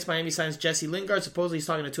realistic chance Miami signs Jesse Lingard? Supposedly he's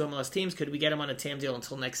talking to 2 MLS teams. Could we get him on a TAM deal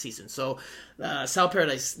until next season? So, Sal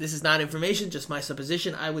Paradise, this is not information, just my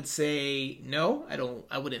supposition. I would say no.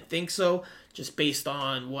 I wouldn't think so, just based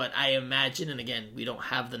on what I imagine. And again, we don't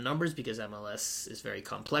have the numbers because MLS is very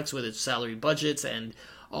complex with its salary budgets and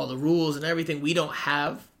all the rules and everything. We don't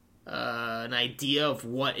have an idea of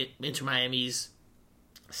what Inter Miami's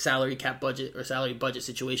salary cap budget or salary budget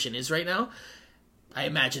situation is right now. I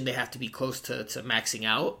imagine they have to be close to maxing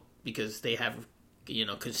out because they have,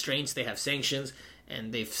 constraints, they have sanctions,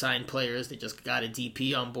 and they've signed players. They just got a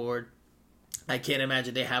DP on board. I can't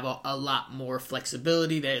imagine they have a lot more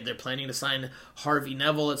flexibility. They're planning to sign Harvey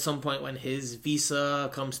Neville at some point when his visa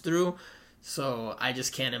comes through. So I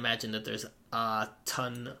just can't imagine that there's a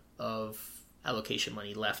ton of allocation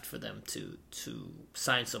money left for them to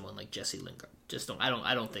sign someone like Jesse Lingard.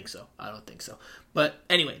 I don't think so. But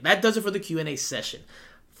anyway, that does it for the Q&A session.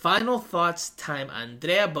 Final thoughts time,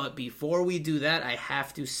 Andrea. But before we do that, I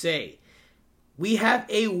have to say we have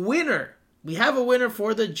a winner. We have a winner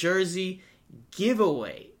for the jersey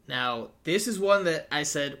giveaway. Now, this is one that I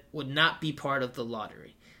said would not be part of the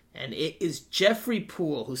lottery. And it is Jeffrey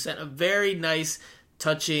Poole, who sent a very nice,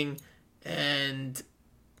 touching, and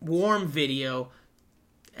warm video.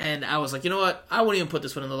 And I was like, you know what? I wouldn't even put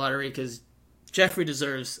this one in the lottery because Jeffrey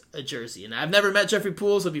deserves a jersey. And I've never met Jeffrey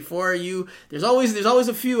Poole, so before you, there's always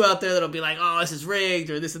a few out there that'll be like, oh, this is rigged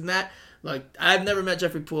or this and that. Like, I've never met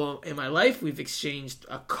Jeffrey Poole in my life. We've exchanged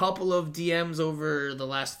a couple of DMs over the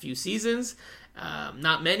last few seasons.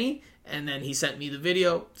 Not many. And then he sent me the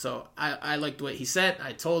video. So I liked what he sent.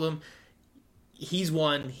 I told him he's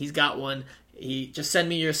won. He's got one. He just send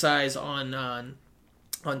me your size on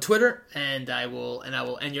Twitter, and I will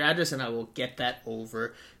and your address, and I will get that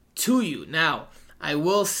over to you. Now, I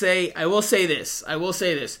will say this.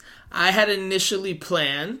 I had initially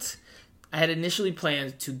planned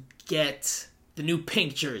to get the new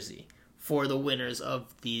pink jersey for the winners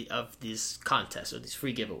of this contest or these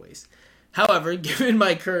free giveaways. However, given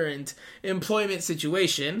my current employment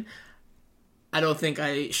situation, I don't think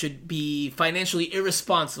I should be financially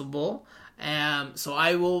irresponsible. So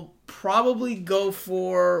I will probably go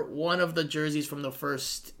for one of the jerseys from the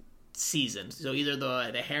first season. So either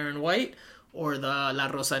the Heron White or the La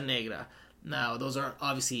Rosa Negra. Now, those are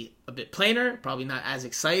obviously a bit plainer, probably not as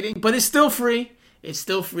exciting, but it's still free.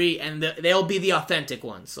 And they'll be the authentic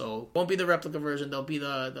ones. So it won't be the replica version, they'll be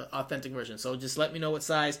the authentic version. So just let me know what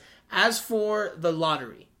size. As for the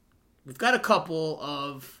lottery, we've got a couple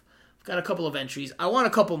of entries. I want a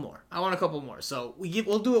couple more. So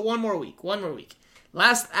we'll do it one more week.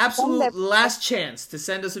 Last chance to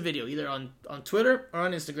send us a video, either on Twitter or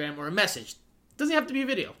on Instagram, or a message. Doesn't have to be a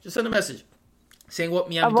video. Just send a message saying what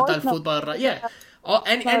Miami Total Football Radio. Yeah.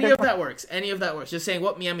 Any of that works. Just saying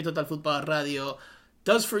what Miami Total Football Radio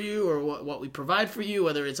does for you, or what we provide for you,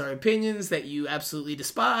 whether it's our opinions that you absolutely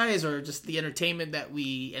despise or just the entertainment and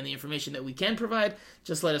the information that we can provide.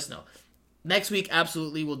 Just let us know. Next week,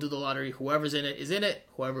 absolutely, we'll do the lottery. Whoever's in it is in it.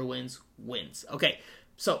 Whoever wins, wins. Okay,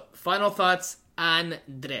 so final thoughts,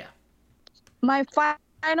 Andrea. My final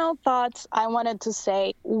final thoughts, I wanted to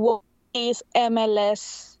say, what is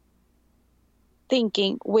MLS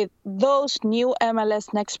thinking with those new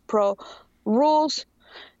MLS Next Pro rules?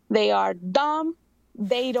 They are dumb.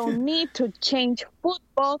 They don't need to change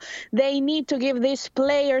football. They need to give these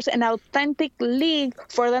players an authentic league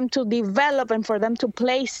for them to develop and for them to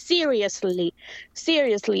play seriously.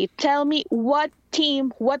 Seriously, tell me what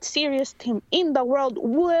serious team in the world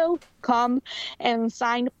will come and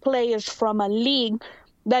sign players from a league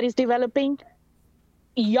that is developing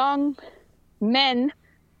young men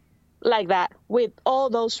like that, with all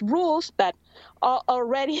those rules that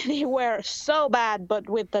already they were so bad, but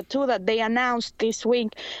with the two that they announced this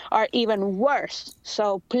week are even worse.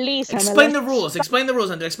 So please, explain the rules. Explain the rules,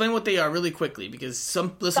 and explain what they are really quickly, because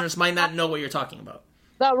some listeners might not know what you're talking about.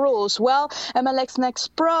 The rules. Well, MLS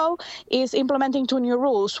Next Pro is implementing 2 new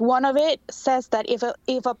rules. One of it says that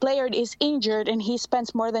if a player is injured and he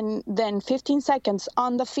spends more than 15 seconds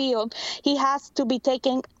on the field, he has to be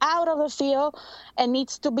taken out of the field and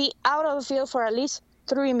needs to be out of the field for at least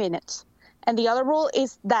 3 minutes. And the other rule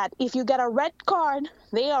is that if you get a red card,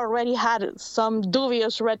 they already had some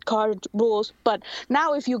dubious red card rules, but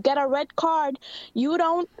now if you get a red card, you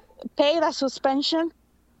don't pay the suspension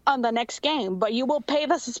on the next game, but you will pay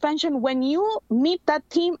the suspension when you meet that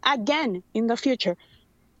team again in the future.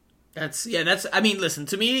 I mean, listen,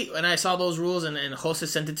 to me, when I saw those rules and Jose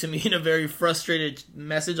sent it to me in a very frustrated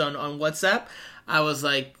message on WhatsApp, I was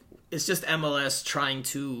like, it's just MLS trying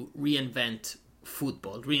to reinvent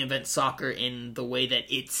football, reinvent soccer in the way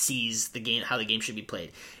that it sees the game, how the game should be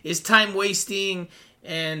played. Is time wasting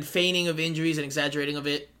and feigning of injuries and exaggerating of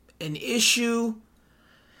it an issue?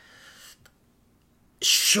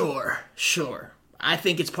 Sure. I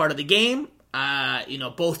think it's part of the game.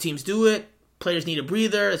 Both teams do it. Players need a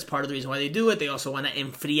breather. It's part of the reason why they do it. They also want to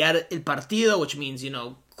enfriar el partido, which means,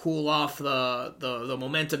 cool off the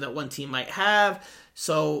momentum that one team might have.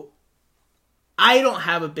 So I don't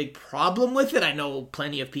have a big problem with it. I know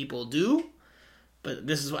plenty of people do. But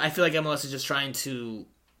I feel like MLS is just trying to...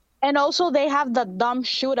 And also they have the dumb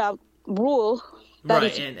shootout rule.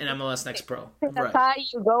 Right, and MLS Next Pro. That's how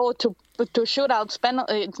you go to shootouts.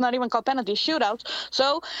 It's not even called penalties, shootouts.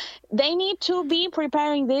 So they need to be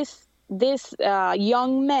preparing these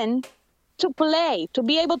young men to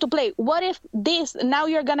be able to play. What if now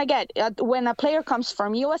you're going to get, when a player comes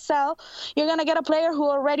from USL, you're going to get a player who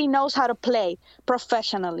already knows how to play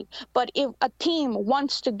professionally. But if a team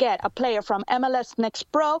wants to get a player from MLS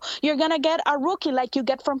Next Pro, you're going to get a rookie like you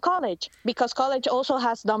get from college, because college also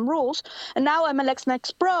has dumb rules. And now MLS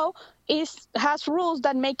Next Pro has rules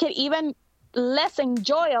that make it even less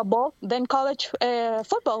enjoyable than college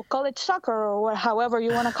football, college soccer, or however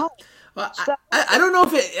you want to call it. Well, I don't know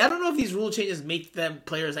if these rule changes make them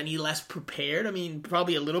players any less prepared. I mean,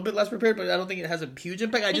 probably a little bit less prepared, but I don't think it has a huge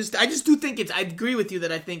impact. I just do think I agree with you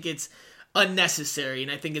that I think it's unnecessary,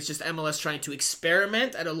 and I think it's just MLS trying to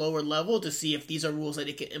experiment at a lower level to see if these are rules that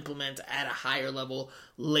it can implement at a higher level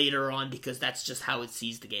later on, because that's just how it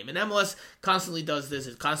sees the game. And MLS constantly does this.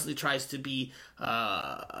 It constantly tries to be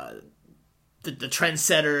the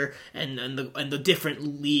trendsetter and the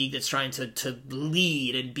different league that's trying to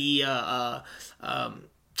lead and be a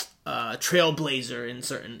trailblazer in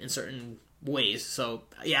certain ways. So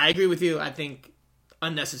yeah, I agree with you. I think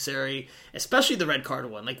unnecessary, especially the red card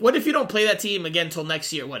one. Like, what if you don't play that team again until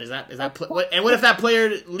next year? What is that? And what if that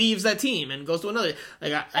player leaves that team and goes to another?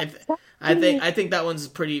 Like, I think that one's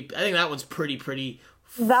pretty. I think that one's pretty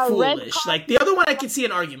foolish. Like, the other one, I could see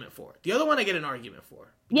an argument for. The other one, I get an argument for.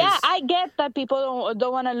 Yeah, I get that people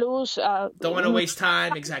don't want to lose. Don't want to waste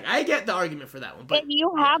time. Exactly. I get the argument for that one. But if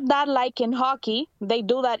you have that, like in hockey, they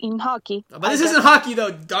do that in hockey. But this isn't hockey,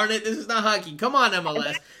 though. Darn it, this is not hockey. Come on,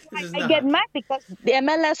 MLS. I get mad because the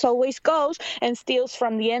MLS always goes and steals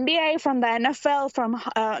from the NBA, from the NFL, from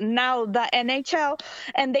now the NHL,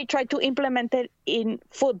 and they try to implement it in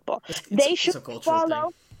football. They should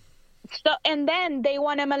follow. So, and then they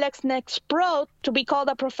want MLS Next Pro to be called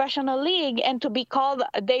a professional league and to be called.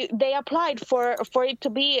 They applied for it to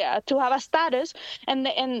be to have a status, and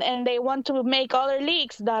they want to make other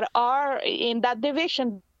leagues that are in that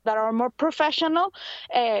division that are more professional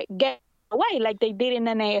get away like they did in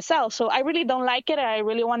NASL. So I really don't like it. I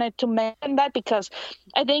really wanted to mention that because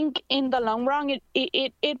I think in the long run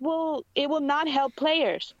it will not help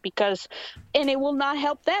players, and it will not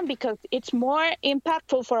help them, because it's more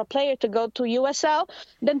impactful for a player to go to USL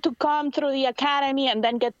than to come through the academy and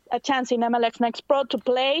then get a chance in MLS Next Pro to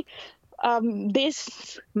play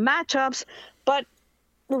these matchups. But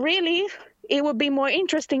really, it would be more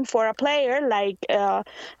interesting for a player like in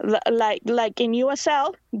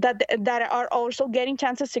USL that are also getting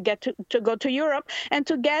chances to get to go to Europe and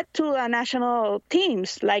to get to national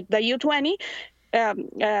teams like the U20.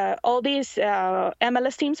 All these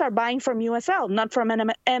MLS teams are buying from USL, not from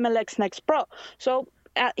MLS Next Pro. So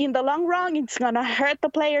in the long run, it's going to hurt the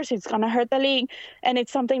players, it's going to hurt the league, and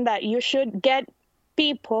it's something that you should get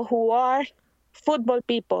people who are football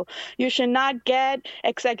people. You should not get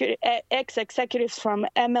ex-executives from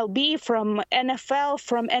MLB, from NFL,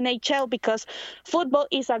 from NHL, because football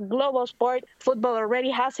is a global sport. Football already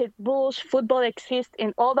has its rules. Football exists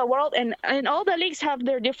in all the world, and all the leagues have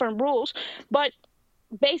their different rules. But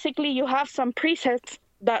basically, you have some presets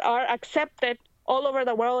that are accepted all over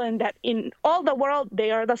the world, and that in all the world, they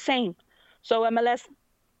are the same. So MLS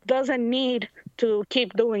doesn't need to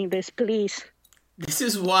keep doing this, please. This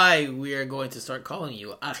is why we are going to start calling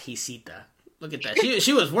you Ajicita. Look at that.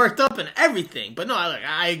 She was worked up and everything. But no,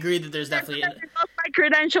 I agree that there's definitely... That's my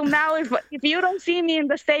credential now. If you don't see me in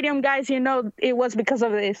the stadium, guys, you know it was because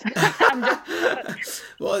of this.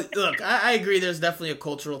 Well, look, I agree there's definitely a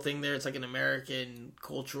cultural thing there. It's like an American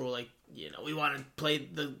cultural, like, you know, we want to play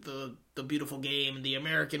the beautiful game the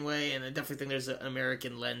American way. And I definitely think there's an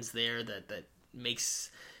American lens there that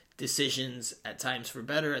makes decisions at times for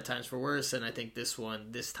better, at times for worse, and I think this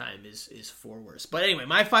time is for worse. But anyway,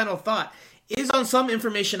 my final thought is on some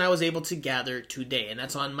information I was able to gather today, and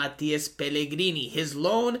that's on Matias Pellegrini. His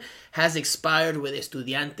loan has expired with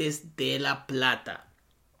Estudiantes de La Plata.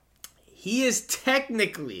 He is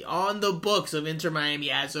technically on the books of Inter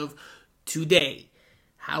Miami as of today.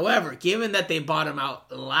 However, given that they bought him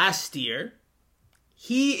out last year,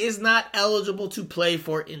 he is not eligible to play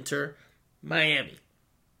for Inter Miami.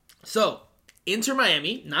 So, Inter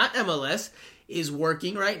Miami, not MLS, is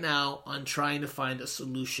working right now on trying to find a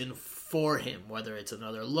solution for him. Whether it's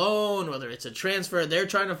another loan, whether it's a transfer, they're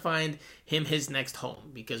trying to find him his next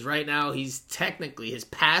home. Because right now, his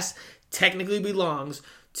pass technically belongs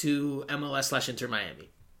to MLS/Inter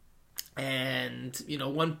Miami. And, you know,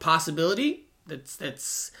 one possibility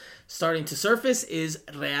that's starting to surface is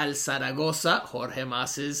Real Zaragoza, Jorge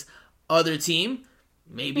Mas's other team.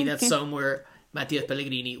 Maybe that's somewhere Matias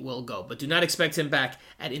Pellegrini will go, but do not expect him back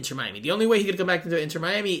at Inter Miami. The only way he could come back into Inter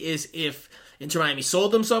Miami is if Inter Miami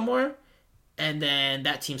sold him somewhere, and then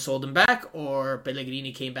that team sold him back, or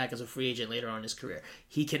Pellegrini came back as a free agent later on in his career.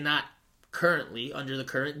 He cannot currently, under the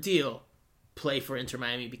current deal, play for Inter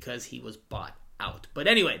Miami because he was bought out. But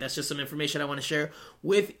anyway, that's just some information I want to share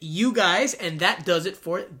with you guys, and that does it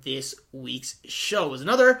for this week's show. It was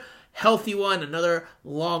another healthy one, another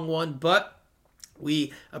long one, but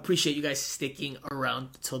we appreciate you guys sticking around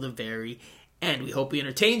till the very end. We hope we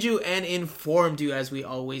entertained you and informed you, as we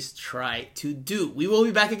always try to do. We will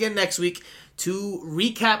be back again next week to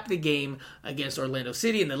recap the game against Orlando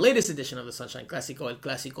City in the latest edition of the Sunshine Clásico, El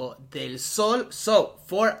Clásico del Sol. So,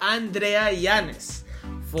 for Andrea Llanes,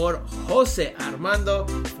 for Jose Armando,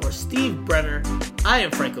 for Steve Brenner, I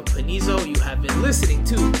am Franco Panizo. You have been listening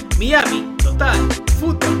to Miami Total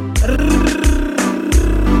Fútbol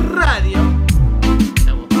Radio.